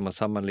hjemme, og så kan man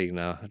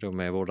sammenligne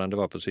med hvordan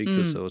det var på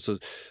sykehuset, og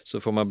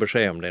så får man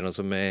beskjed om det, noe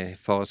som er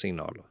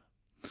faresignaler.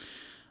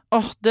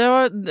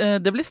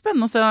 Det blir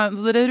spennende å se.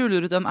 Så dere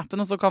ruller ut den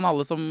appen, og så kan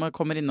alle som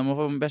kommer innom og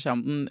får beskjed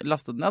om den,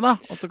 laste den ned da.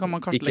 Og så kan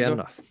man kartlegge... Ikke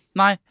ennå.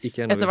 Nei,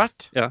 ikke ennå. etter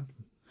hvert. Ja.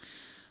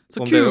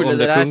 Så kule om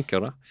det dere er.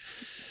 Funker da.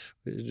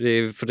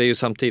 For det er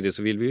jo samtidig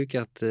så vil vi jo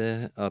ikke at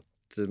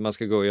man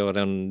skal gå og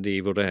gjøre de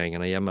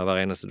vurderingene hjemme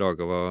hver eneste dag,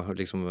 og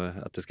liksom,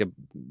 at det skal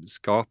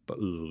skape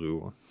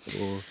uro.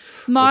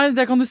 Nei,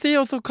 det kan du si,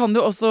 og så kan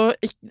du også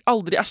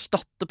aldri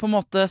erstatte på en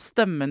måte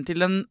stemmen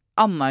til en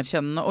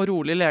anerkjennende og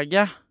rolig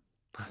lege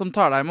som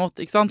tar deg imot,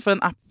 ikke sant? For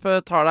en app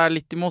tar deg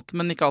litt imot,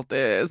 men ikke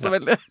alltid så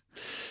veldig.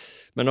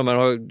 Men når man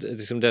har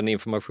liksom, den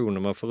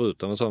informasjonen man får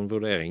ut av en sånn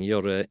vurdering,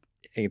 gjør det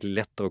egentlig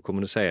lettere å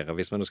kommunisere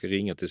hvis man skal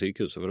ringe til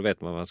sykehuset, for da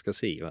vet man hva man skal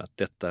si, at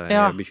dette er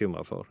jeg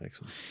bekymret for.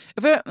 Liksom.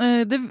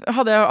 Det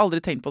hadde jeg jo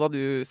aldri tenkt på da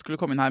du skulle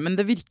komme inn her, men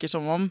det virker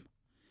som om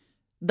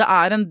det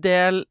er en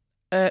del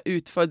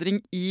utfordring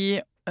i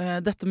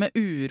dette med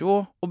uro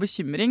og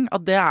bekymring,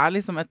 at det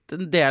liksom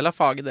en del av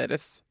faget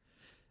deres.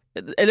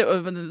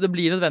 Eller det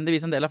blir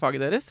nødvendigvis en del av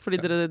faget deres, fordi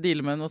dere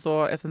dealer med noe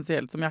så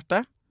essensielt som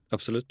hjerte.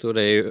 Absolutt, og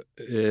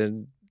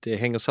det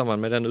henger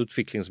sammen med den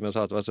utviklingen som jeg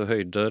sa, at det var så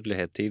høy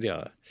dødelighet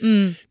tidligere.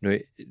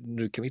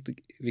 Nu kan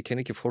vi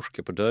kan ikke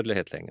forske på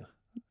dødelighet lenger.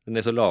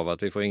 Den så lav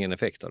at vi får ingen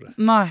effekt av det.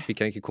 Nei. Vi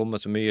kan ikke komme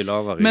så mye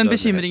lavere Men i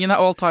bekymringen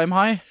all time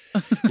high.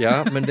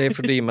 Ja, men det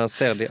fordi man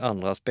ser de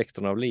andre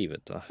aspekterne av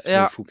livet. Da.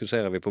 Ja. Nå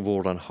fokuserer vi på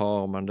hvordan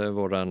har man det,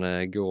 hvordan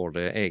går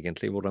det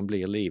egentlig, hvordan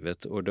blir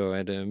livet, og da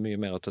det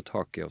mye mer å ta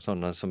tak i av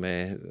sånne som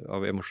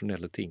av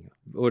emosjonelle ting.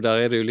 Og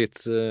der det jo litt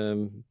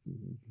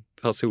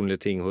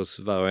personlige ting hos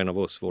hver og en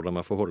av oss, hvordan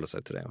man forholder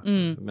seg til det.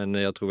 Men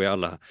jeg tror vi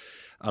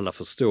alle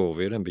forstår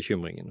vi den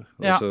bekymringen.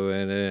 Og så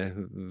det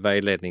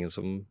veiledningen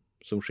som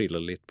skiller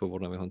litt på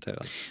hvordan vi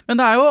håndterer det. Men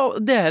det jo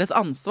deres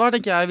ansvar,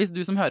 tenker jeg, hvis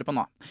du som hører på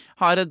nå,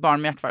 har et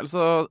barn med hjertefeil,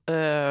 så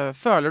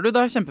føler du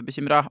deg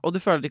kjempebekymret, og du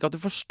føler ikke at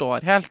du forstår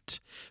helt.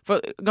 For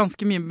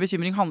ganske mye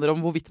bekymring handler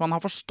om hvorvidt man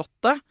har forstått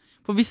det.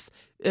 For hvis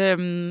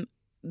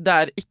det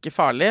ikke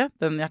farlig,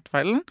 den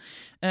hjertefeilen,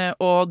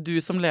 og du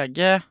som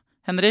lege,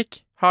 Henrik,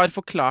 har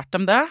forklart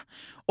dem det,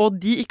 og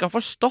de ikke har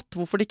forstått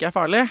hvorfor det ikke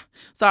farlig,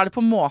 så det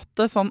på en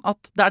måte sånn at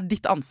det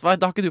ditt ansvar.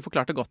 Da har ikke du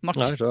forklart det godt nok.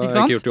 Nei, da har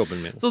jeg ikke gjort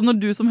jobben min. Så når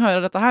du som hører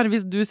dette her,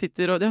 hvis du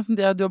sitter og du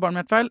har barn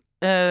med hjertefeil,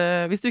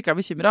 hvis du ikke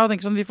bekymret og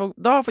tenker sånn,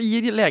 da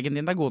gir legen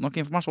din deg god nok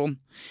informasjon.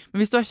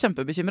 Men hvis du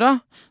kjempebekymret,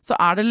 så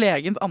det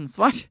legens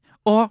ansvar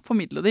å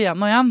formidle det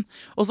igjen og igjen.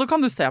 Og så kan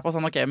du se på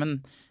sånn, ok,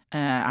 men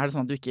det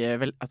sånn at du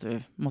ikke at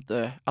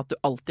du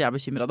alltid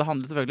bekymret? Det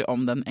handler selvfølgelig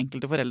om den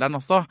enkelte forelderen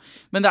også.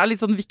 Men det litt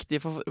sånn viktig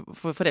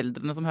for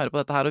foreldrene som hører på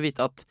dette her å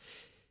vite at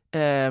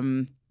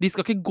de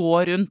skal ikke gå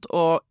rundt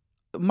og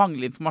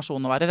mangle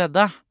informasjon og være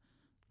redde.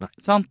 Nei.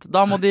 Sant?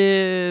 Da må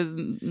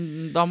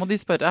de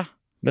spørre.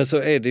 Men så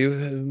det jo,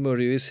 må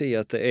du jo si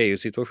at det jo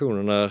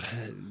situasjoner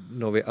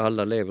når vi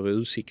alle lever i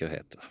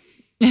usikkerhet.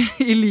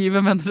 I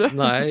livet, mener du?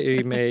 Nei,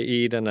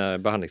 i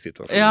denne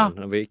behandlingssituasjonen. Ja.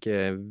 Når vi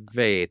ikke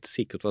vet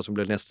sikkert hva som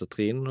blir neste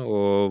trinn,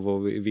 og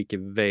hvor vi ikke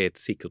vet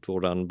sikkert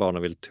hvordan barna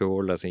vil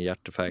tåle sin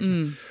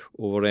hjertefeil,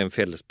 og hvor det en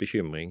felles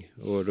bekymring.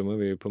 Og da må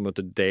vi på en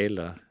måte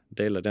dele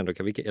den. Da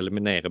kan vi ikke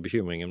eliminere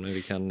bekymringen, men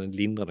vi kan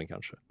lindre den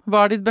kanskje.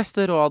 Hva ditt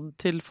beste råd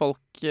til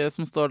folk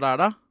som står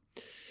der da?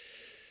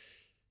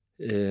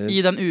 I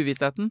den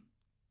uvissheten?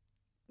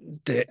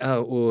 Det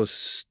å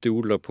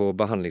stole på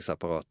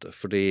behandlingsapparatet,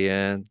 fordi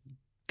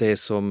det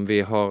som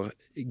vi har,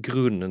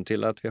 grunnen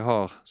til at vi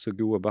har så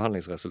gode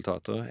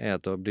behandlingsresultater,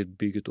 at det har blitt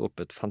bygget opp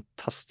et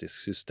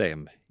fantastisk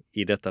system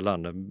i dette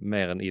landet,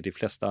 mer enn i de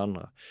fleste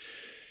andre.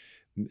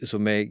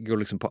 Så vi går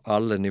liksom på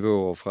alle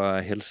nivåer,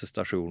 fra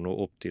helsestasjoner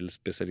opp til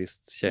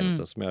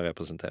spesialisttjenester som jeg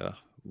representerer.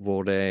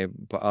 Hvor det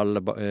på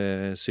alle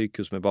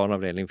sykehus med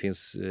barneavdeling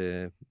finnes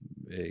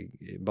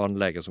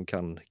barneleger som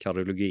kan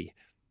kardiologi.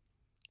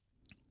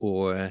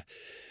 Og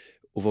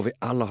hvor vi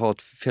alle har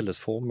et felles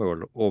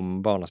formål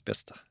om barnas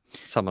beste,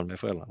 sammen med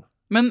foreldrene.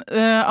 Men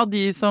av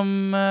de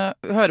som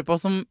hører på,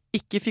 som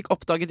ikke fikk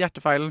oppdaget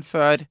hjertefeilen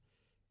før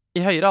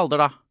i høyere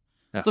alder da,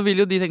 så vil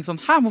jo de tenke sånn,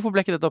 hvorfor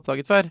ble ikke dette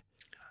oppdaget før?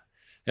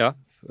 Ja,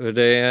 og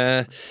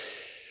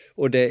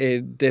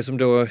det som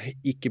da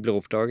ikke blir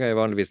oppdaget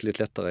vanligvis litt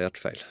lettere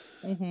hjertefeil.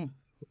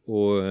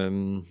 Og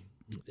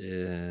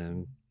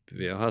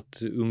vi har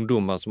hatt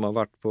ungdommer som har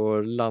vært på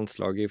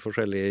landslag i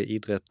forskjellige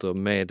idretter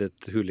med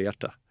et hull i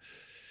hjertet,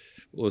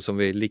 og som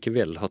vi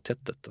likevel har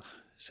tettet,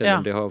 selv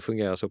om det har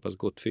fungeret såpass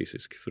godt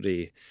fysisk,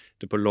 fordi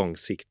det på lang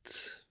sikt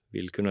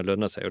vil kunne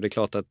lønne seg. Og det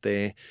klart at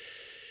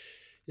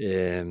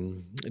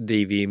de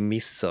vi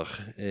misser,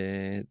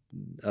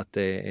 at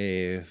det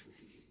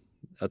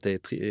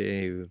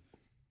jo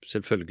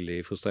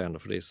selvfølgelig frustrerende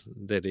for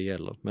det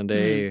gjelder, men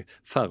det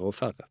færre og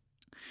færre.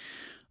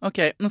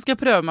 Ok, nå skal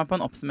jeg prøve meg på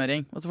en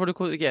oppsummering, og så får du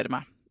korrigere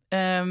meg.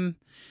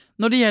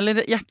 Når det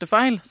gjelder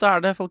hjertefeil,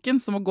 så det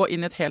folkens som å gå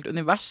inn i et helt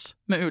univers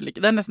med ulike.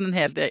 Det nesten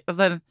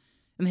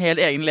en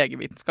helt egen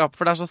legevitenskap,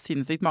 for det så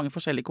sinnssykt mange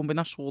forskjellige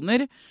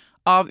kombinasjoner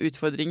av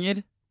utfordringer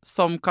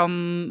som kan...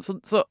 Så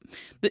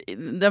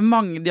det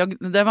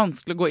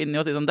vanskelig å gå inn i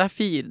og si sånn, det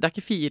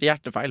ikke 4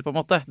 hjertefeil på en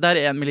måte, det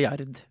 1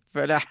 milliard,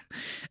 føler jeg.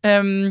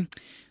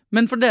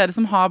 Men for dere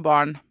som har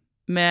barn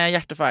med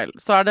hjertefeil,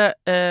 så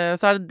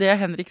det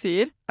Henrik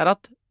sier,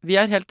 at vi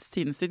helt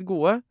sinnssykt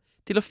gode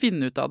til å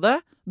finne ut av det,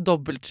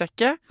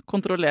 dobbeltsjekke,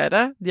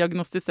 kontrollere,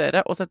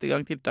 diagnostisere og sette i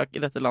gang tiltak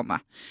i dette landet.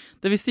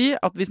 Det vil si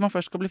at hvis man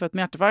først skal bli født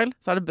med hjertefeil,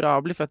 så det bra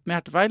å bli født med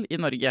hjertefeil i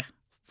Norge.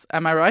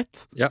 Am I right?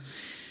 Ja.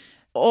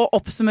 Og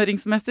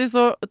oppsummeringsmessig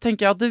så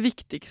tenker jeg at det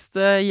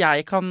viktigste jeg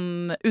kan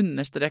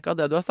understreke av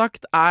det du har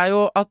sagt,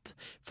 jo at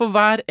for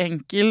hvert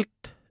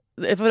enkelt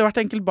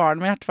barn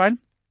med hjertefeil,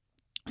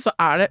 så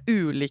det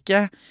ulike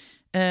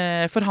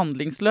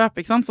forhandlingsløp,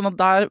 ikke sant? Sånn at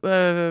der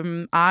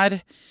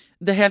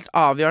det helt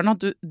avgjørende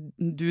at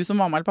du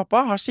som mamma eller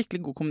pappa har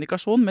skikkelig god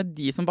kommunikasjon med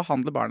de som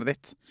behandler barnet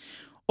ditt.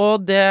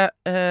 Og det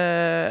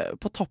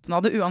på toppen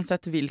av det,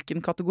 uansett hvilken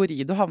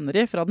kategori du havner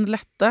i, fra den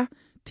lette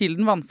til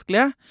den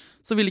vanskelige,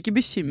 så vil ikke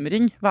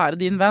bekymring være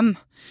din venn.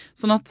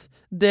 Sånn at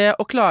det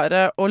å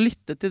klare å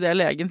lytte til det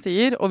legen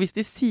sier, og hvis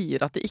de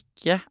sier at det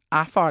ikke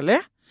er farlig,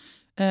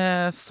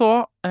 så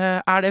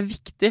er det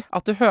viktig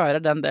at du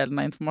hører den delen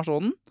av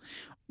informasjonen.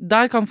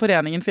 Der kan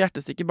Foreningen for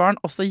hjertesyke barn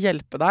også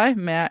hjelpe deg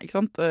med, ikke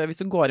sant, hvis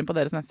du går inn på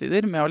deres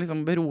nettsider, med å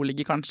liksom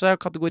berolige kanskje,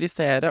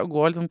 kategorisere og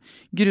gå liksom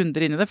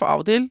grundigere inn i det, for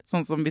av og til,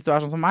 sånn som hvis du er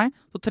sånn som meg,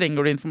 så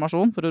trenger du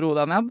informasjon for å roe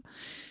deg ned.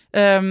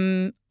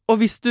 Og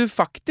hvis du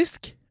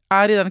faktisk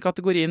er i den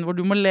kategorien hvor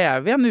du må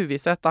leve i en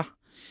uvisshet, da,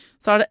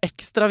 så er det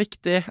ekstra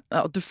viktig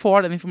at du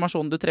får den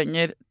informasjonen du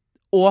trenger,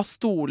 og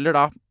stoler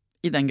da,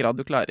 i den grad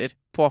du klarer,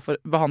 på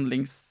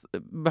behandlingen.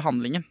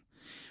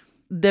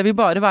 Det vil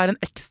bare være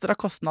en ekstra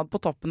kostnad på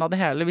toppen av det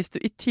hele, hvis du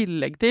i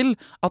tillegg til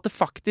at det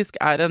faktisk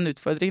er en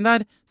utfordring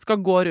der,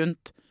 skal gå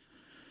rundt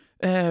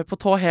på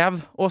tå hev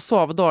og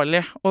sove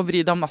dårlig og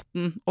vri deg om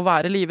natten og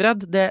være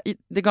livredd.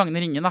 Det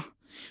gagner ingen, da.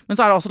 Men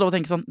så er det også lov å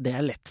tenke sånn, det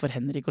er lett for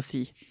Henrik å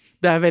si.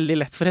 Det er veldig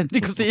lett for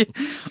Henrik å si.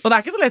 Og det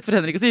er ikke så lett for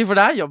Henrik å si, for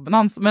det er jobben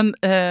hans. Men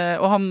det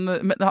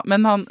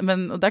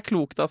er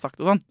klokt å ha sagt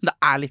det sånn. Det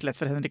er litt lett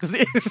for Henrik å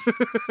si.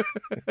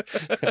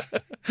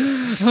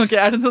 Ok,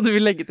 er det noe du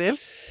vil legge til?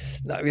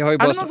 Nei, vi har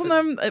jo bare... Er det noen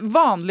sånne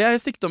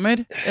vanlige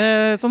sykdommer?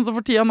 Sånn som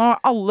for tida nå,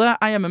 alle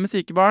er hjemme med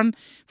syke barn,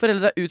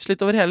 foreldre er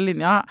utslitt over hele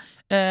linja.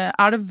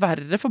 Er det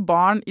verre for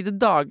barn i det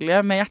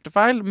daglige med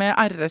hjertefeil, med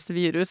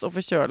RS-virus og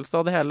forkjølelse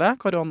og det hele,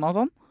 korona og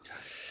sånn?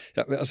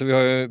 Ja, altså vi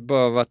har jo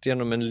bare vært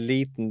gjennom en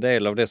liten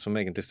del av det som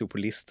egentlig stod på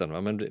listen, va?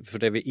 Men for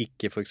det vi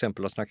ikke for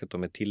eksempel har snakket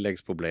om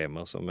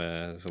tilleggsproblemer som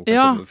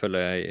kan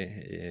følge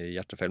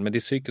hjertefeil. Men de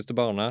sykeste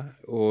barna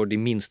og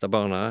de minste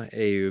barna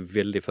er jo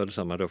veldig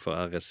følsomme for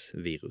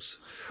RS-virus.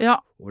 Ja.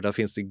 Og der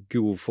finnes det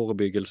god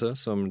forebyggelse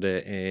som det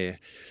er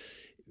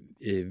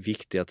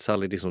viktig at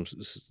særlig de som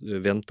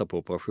venter på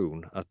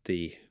operasjon, at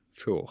de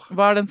får.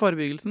 Hva er den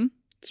forebyggelsen?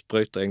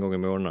 Sprøyter en gang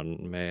i måneden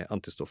med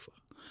antistoffer.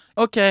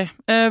 Ok,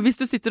 hvis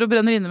du sitter og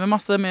brenner inne med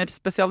masse mer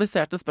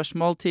spesialiserte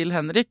spørsmål til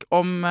Henrik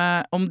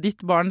om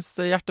ditt barns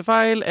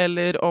hjertefeil,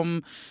 eller om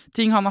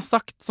ting han har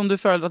sagt som du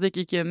føler at det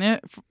ikke gikk inn i,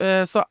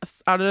 så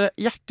er dere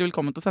hjertelig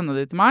velkommen til å sende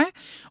det til meg,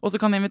 og så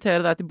kan jeg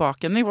invitere deg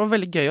tilbake, Henrik. Det var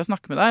veldig gøy å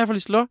snakke med deg. Jeg får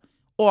lyst til å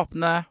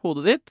åpne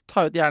hodet ditt,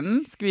 ta ut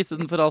hjernen, skvise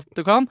den for alt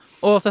du kan,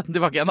 og sette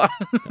den tilbake igjen da.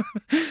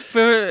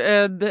 For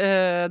det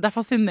er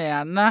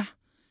fascinerende.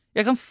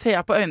 Jeg kan se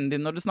på øynene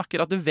dine når du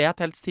snakker at du vet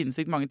helt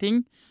sinnssykt mange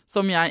ting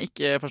som jeg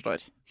ikke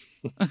forstår.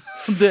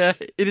 Det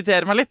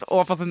irriterer meg litt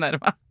og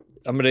fascinerer meg.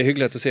 Ja, men det er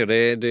hyggelig at du sier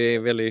det. Det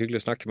er veldig hyggelig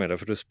å snakke med deg,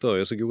 for du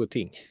spør jo så gode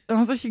ting. Ja,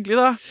 så hyggelig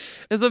da.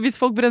 Så hvis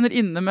folk brenner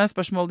inne med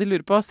spørsmål de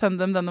lurer på,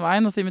 send dem denne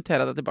veien, og så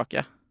inviterer jeg deg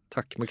tilbake.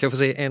 Takk. Men kan jeg få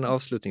si en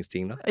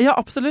avslutningsting da? Ja,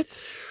 absolutt.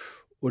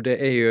 Og det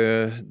er jo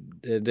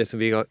det som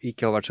vi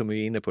ikke har vært så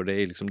mye inne på, det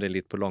er liksom det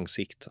litt på lang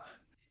sikt.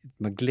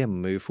 Man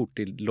glemmer jo fort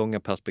de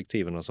långa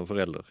perspektivene som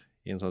forelder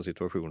i en sånn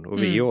situasjon. Og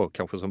vi også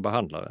kanskje som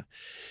behandlere.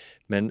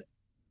 Men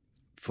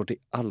for de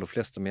aller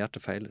fleste med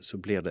hjertefeil så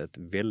blir det et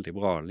veldig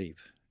bra liv.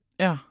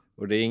 Ja.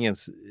 Og det er ingen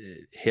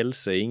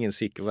helse, ingen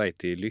sikker vei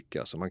til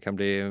lykke. Så man kan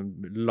bli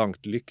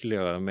langt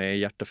lykkeligere med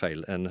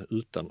hjertefeil enn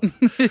uten.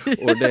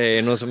 Og det er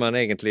noe som man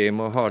egentlig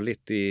må ha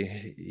litt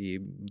i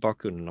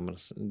bakgrunnen når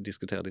man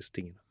diskuterer disse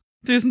tingene.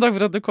 Tusen takk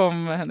for at du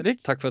kom,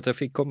 Henrik. Takk for at jeg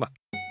fikk komme.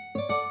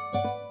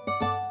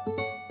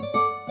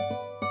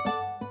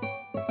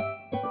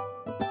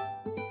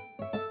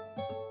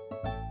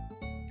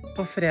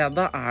 På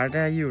fredag er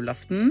det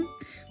julaften.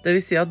 Det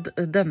vil si at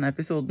denne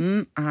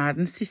episoden er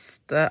den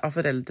siste av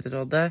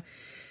Foreldrerådet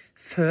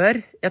før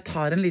jeg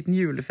tar en liten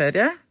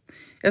juleferie.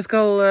 Jeg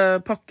skal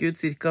pakke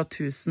ut ca.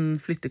 1000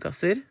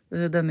 flyttekasser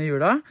denne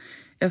jula.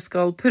 Jeg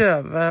skal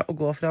prøve å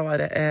gå fra å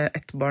være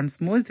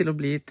ettbarnsmor til å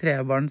bli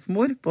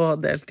trebarnsmor på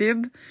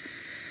deltid.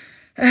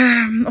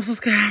 Og så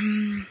skal jeg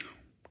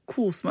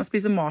kose meg,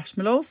 spise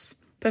marshmallows,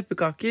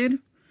 pepperkaker,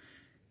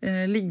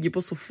 ligge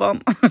på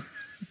sofaen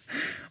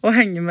og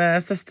henge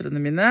med søstrene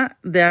mine.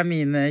 Det er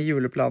mine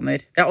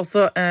juleplaner. Jeg har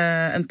også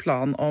en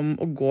plan om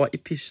å gå i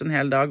pysj en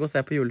hel dag og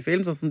se på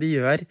julefilm, sånn som de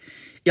gjør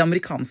i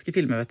amerikanske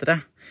filmer, vet dere.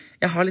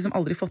 Jeg har liksom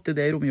aldri fått til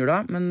det i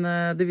romjula, men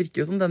det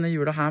virker jo som denne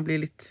jula her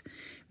blir litt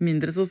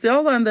mindre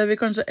sosial da, enn det vi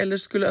kanskje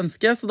ellers skulle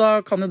ønske, så da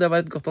kan jo det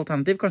være et godt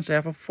alternativ. Kanskje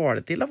jeg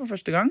får det til da, for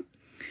første gang.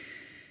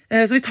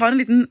 Så vi tar en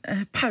liten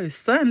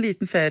pause, en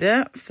liten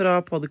ferie fra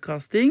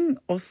podcasting,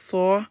 og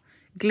så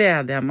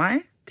gleder jeg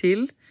meg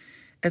til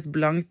et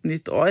blankt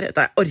nytt år.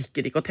 Jeg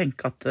orker ikke å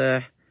tenke at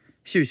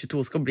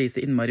 2022 skal bli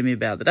så innmari mye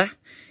bedre.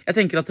 Jeg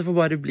tenker at det får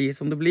bare bli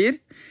som det blir.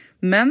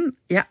 Men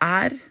jeg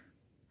er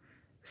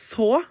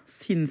så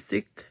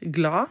sinnssykt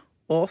glad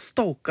og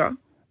stoka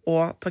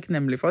og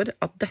takknemlig for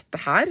at dette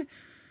her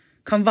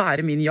kan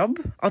være min jobb.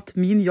 At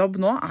min jobb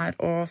nå er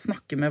å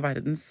snakke med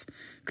verdens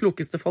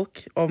klokeste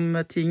folk om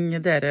ting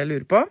dere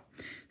lurer på.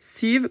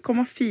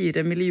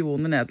 7,4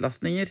 millioner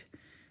nedlastninger.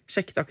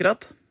 Sjekket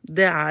akkurat.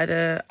 Det er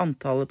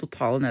antallet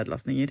totale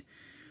nedlastninger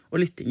og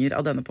lyttinger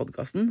av denne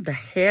podcasten. Det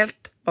er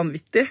helt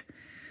vanvittig.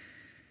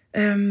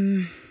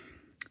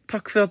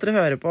 Takk for at dere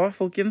hører på,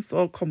 folkens,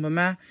 og kommer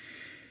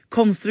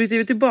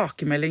konstruktive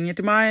tilbakemeldinger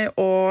til meg,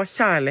 og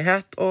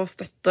kjærlighet og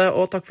støtte,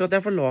 og takk for at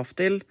jeg får lov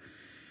til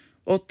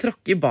å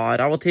tråkke i bar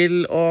av og til,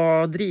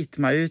 og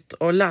drite meg ut,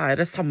 og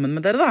lære sammen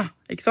med dere da,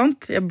 ikke sant?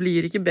 Jeg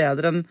blir ikke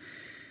bedre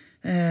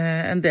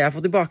enn det jeg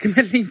får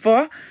tilbakemelding på.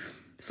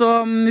 Så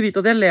vit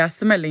at jeg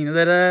leser meldingene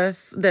deres,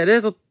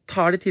 så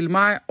tar de til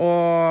meg,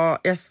 og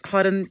jeg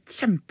har en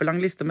kjempelang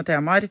liste med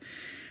temaer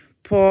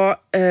på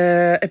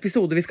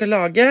episoder vi skal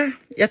lage.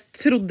 Jeg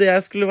trodde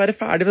jeg skulle være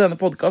ferdig med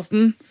denne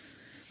podcasten.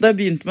 Da jeg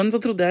begynte med den,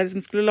 så trodde jeg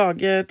liksom skulle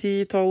lage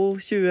 10, 12,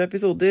 20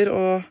 episoder,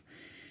 og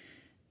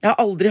jeg har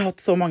aldri hatt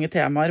så mange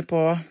temaer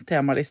på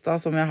temalista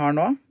som jeg har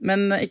nå. Men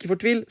ikke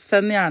fortvil,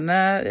 send gjerne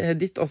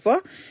ditt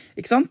også,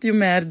 ikke sant? Jo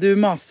mer du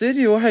maser,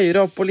 jo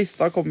høyere opp på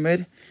lista kommer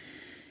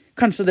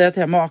kanskje det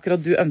temaet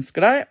akkurat du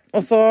ønsker deg.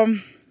 Og så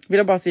vil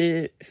jeg bare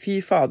si,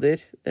 fy fader,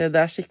 det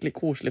er skikkelig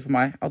koselig for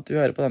meg at du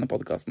hører på denne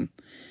podcasten.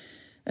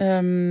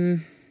 Jeg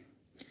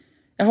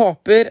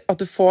håper at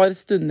du får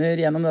stunder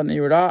gjennom denne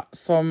jula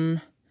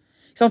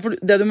for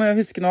det du må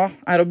huske nå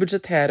er å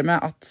budsjettere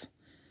med at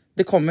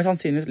det kommer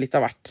sannsynligvis litt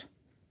av hvert.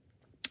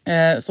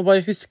 Så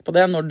bare husk på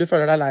det når du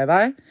føler deg lei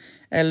deg,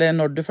 eller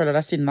når du føler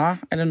deg sinna,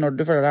 eller når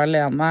du føler deg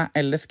alene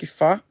eller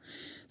skuffa,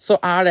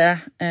 så er det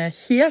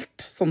helt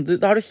sånn,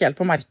 da har du helt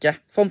på merket.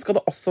 Sånn skal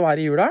det også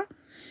være i jula.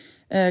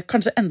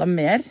 Kanskje enda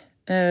mer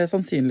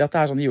sannsynlig at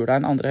det er sånn i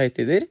jula enn andre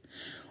høytider.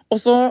 Og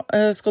så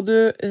skal du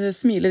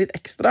smile litt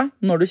ekstra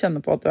når du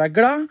kjenner på at du er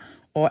glad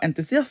og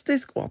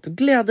entusiastisk, og at du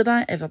gleder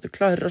deg, eller at du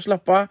klarer å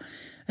slappe av.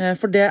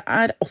 For det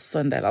er også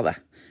en del av det.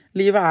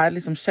 Livet er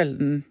liksom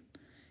sjelden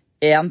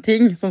en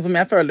ting, sånn som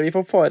jeg føler vi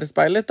får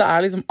forespeilet. Det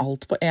er liksom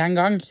alt på en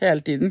gang,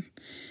 hele tiden.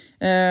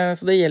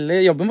 Så det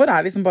gjelder, jobben vår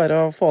er liksom bare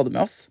å få det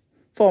med oss.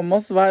 Få med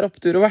oss hver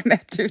opptur og hver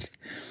nedtur.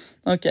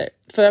 Ok,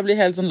 før jeg blir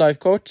helt sånn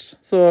life coach,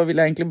 så vil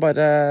jeg egentlig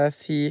bare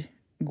si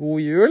god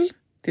jul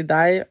til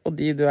deg og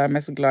de du er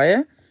mest glad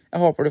i.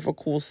 Jeg håper du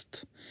får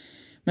kost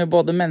med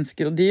både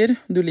mennesker og dyr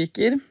du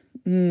liker.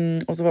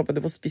 Og så håper jeg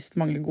du får spist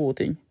mange gode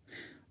ting.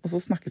 Og så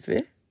snakkes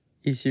vi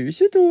i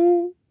 2022.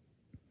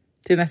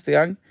 Til neste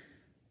gang,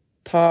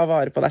 ta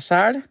vare på deg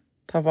selv,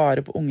 ta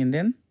vare på ungen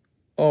din,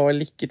 og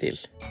lykke til.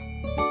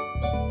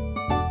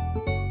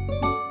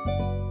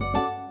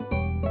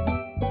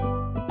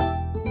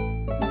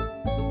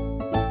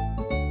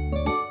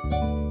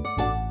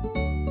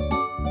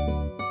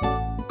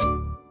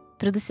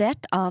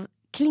 Produsert av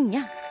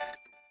Klinge.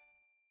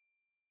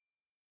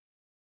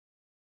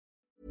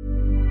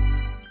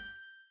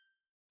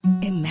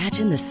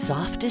 Imagine the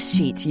softest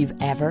sheets you've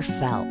ever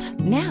felt.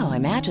 Now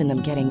imagine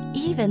them getting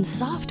even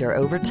softer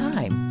over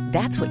time.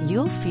 That's what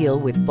you'll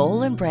feel with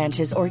Boll &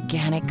 Branch's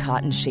organic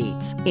cotton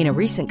sheets. In a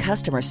recent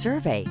customer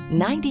survey,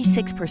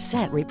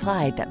 96%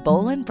 replied that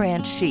Boll &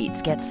 Branch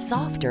sheets get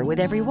softer with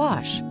every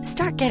wash.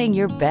 Start getting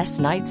your best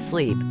night's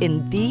sleep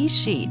in these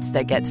sheets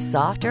that get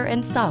softer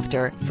and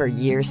softer for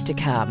years to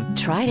come.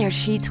 Try their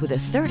sheets with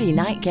a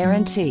 30-night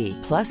guarantee.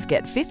 Plus,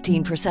 get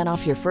 15%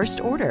 off your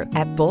first order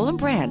at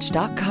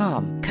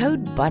bollandbranch.com.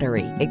 Code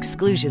BUTTERY.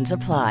 Exclusions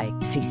apply.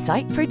 See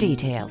site for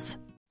details.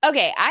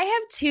 Okay, I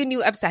have two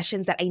new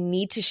obsessions that I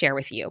need to share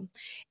with you.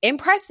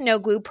 Impress No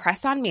Glue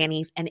Press-On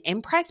Manis and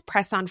Impress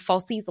Press-On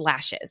Falsies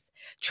Lashes.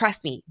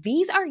 Trust me,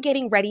 these are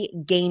getting ready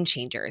game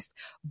changers.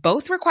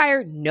 Both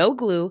require no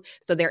glue,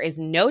 so there is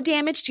no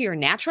damage to your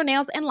natural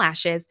nails and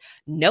lashes,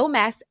 no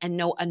mess, and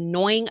no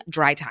annoying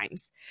dry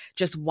times.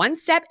 Just one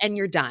step and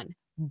you're done.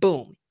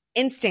 Boom.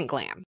 Instant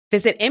glam.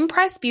 Visit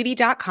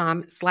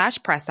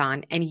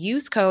impressbeauty.com/presson and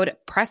use code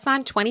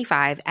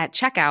PRESSON25 at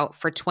checkout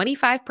for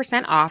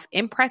 25% off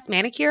Impress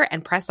Manicure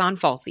and Press-On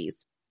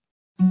Falsies.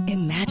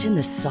 Imagine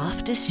the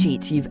softest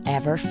sheets you've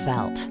ever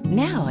felt.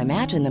 Now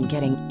imagine them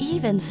getting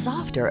even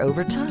softer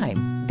over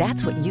time.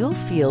 That's what you'll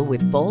feel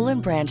with Boll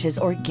 & Branch's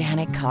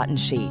organic cotton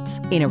sheets.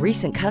 In a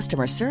recent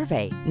customer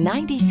survey,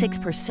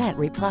 96%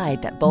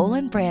 replied that Boll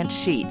 & Branch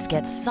sheets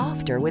get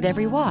softer with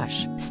every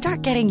wash.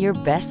 Start getting your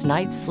best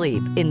night's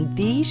sleep in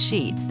these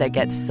sheets that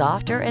get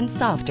softer and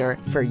softer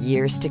for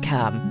years to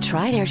come.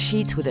 Try their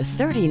sheets with a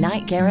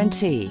 30-night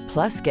guarantee.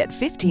 Plus, get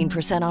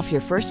 15% off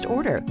your first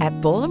order at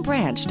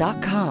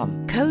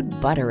bollandbranch.com. Code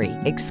BUTTERY.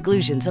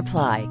 Exclusions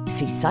apply.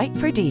 See site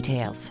for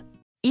details.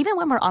 Even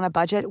when we're on a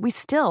budget, we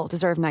still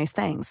deserve nice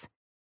things.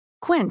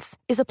 Quince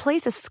is a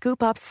place to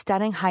scoop up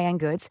stunning high-end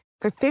goods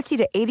for 50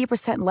 to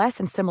 80% less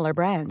than similar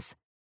brands.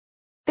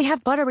 They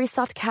have buttery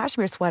soft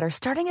cashmere sweaters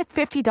starting at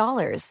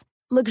 $50,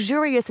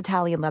 luxurious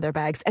Italian leather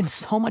bags, and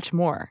so much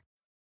more.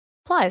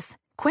 Plus,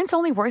 Quince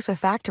only works with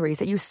factories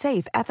that use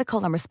safe,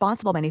 ethical, and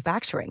responsible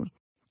manufacturing.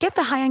 Get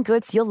the high-end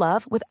goods you'll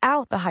love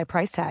without the high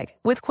price tag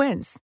with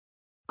Quince.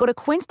 Go to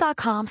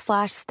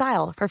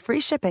quince.com/style for free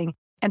shipping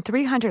and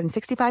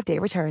 365-day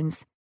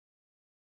returns.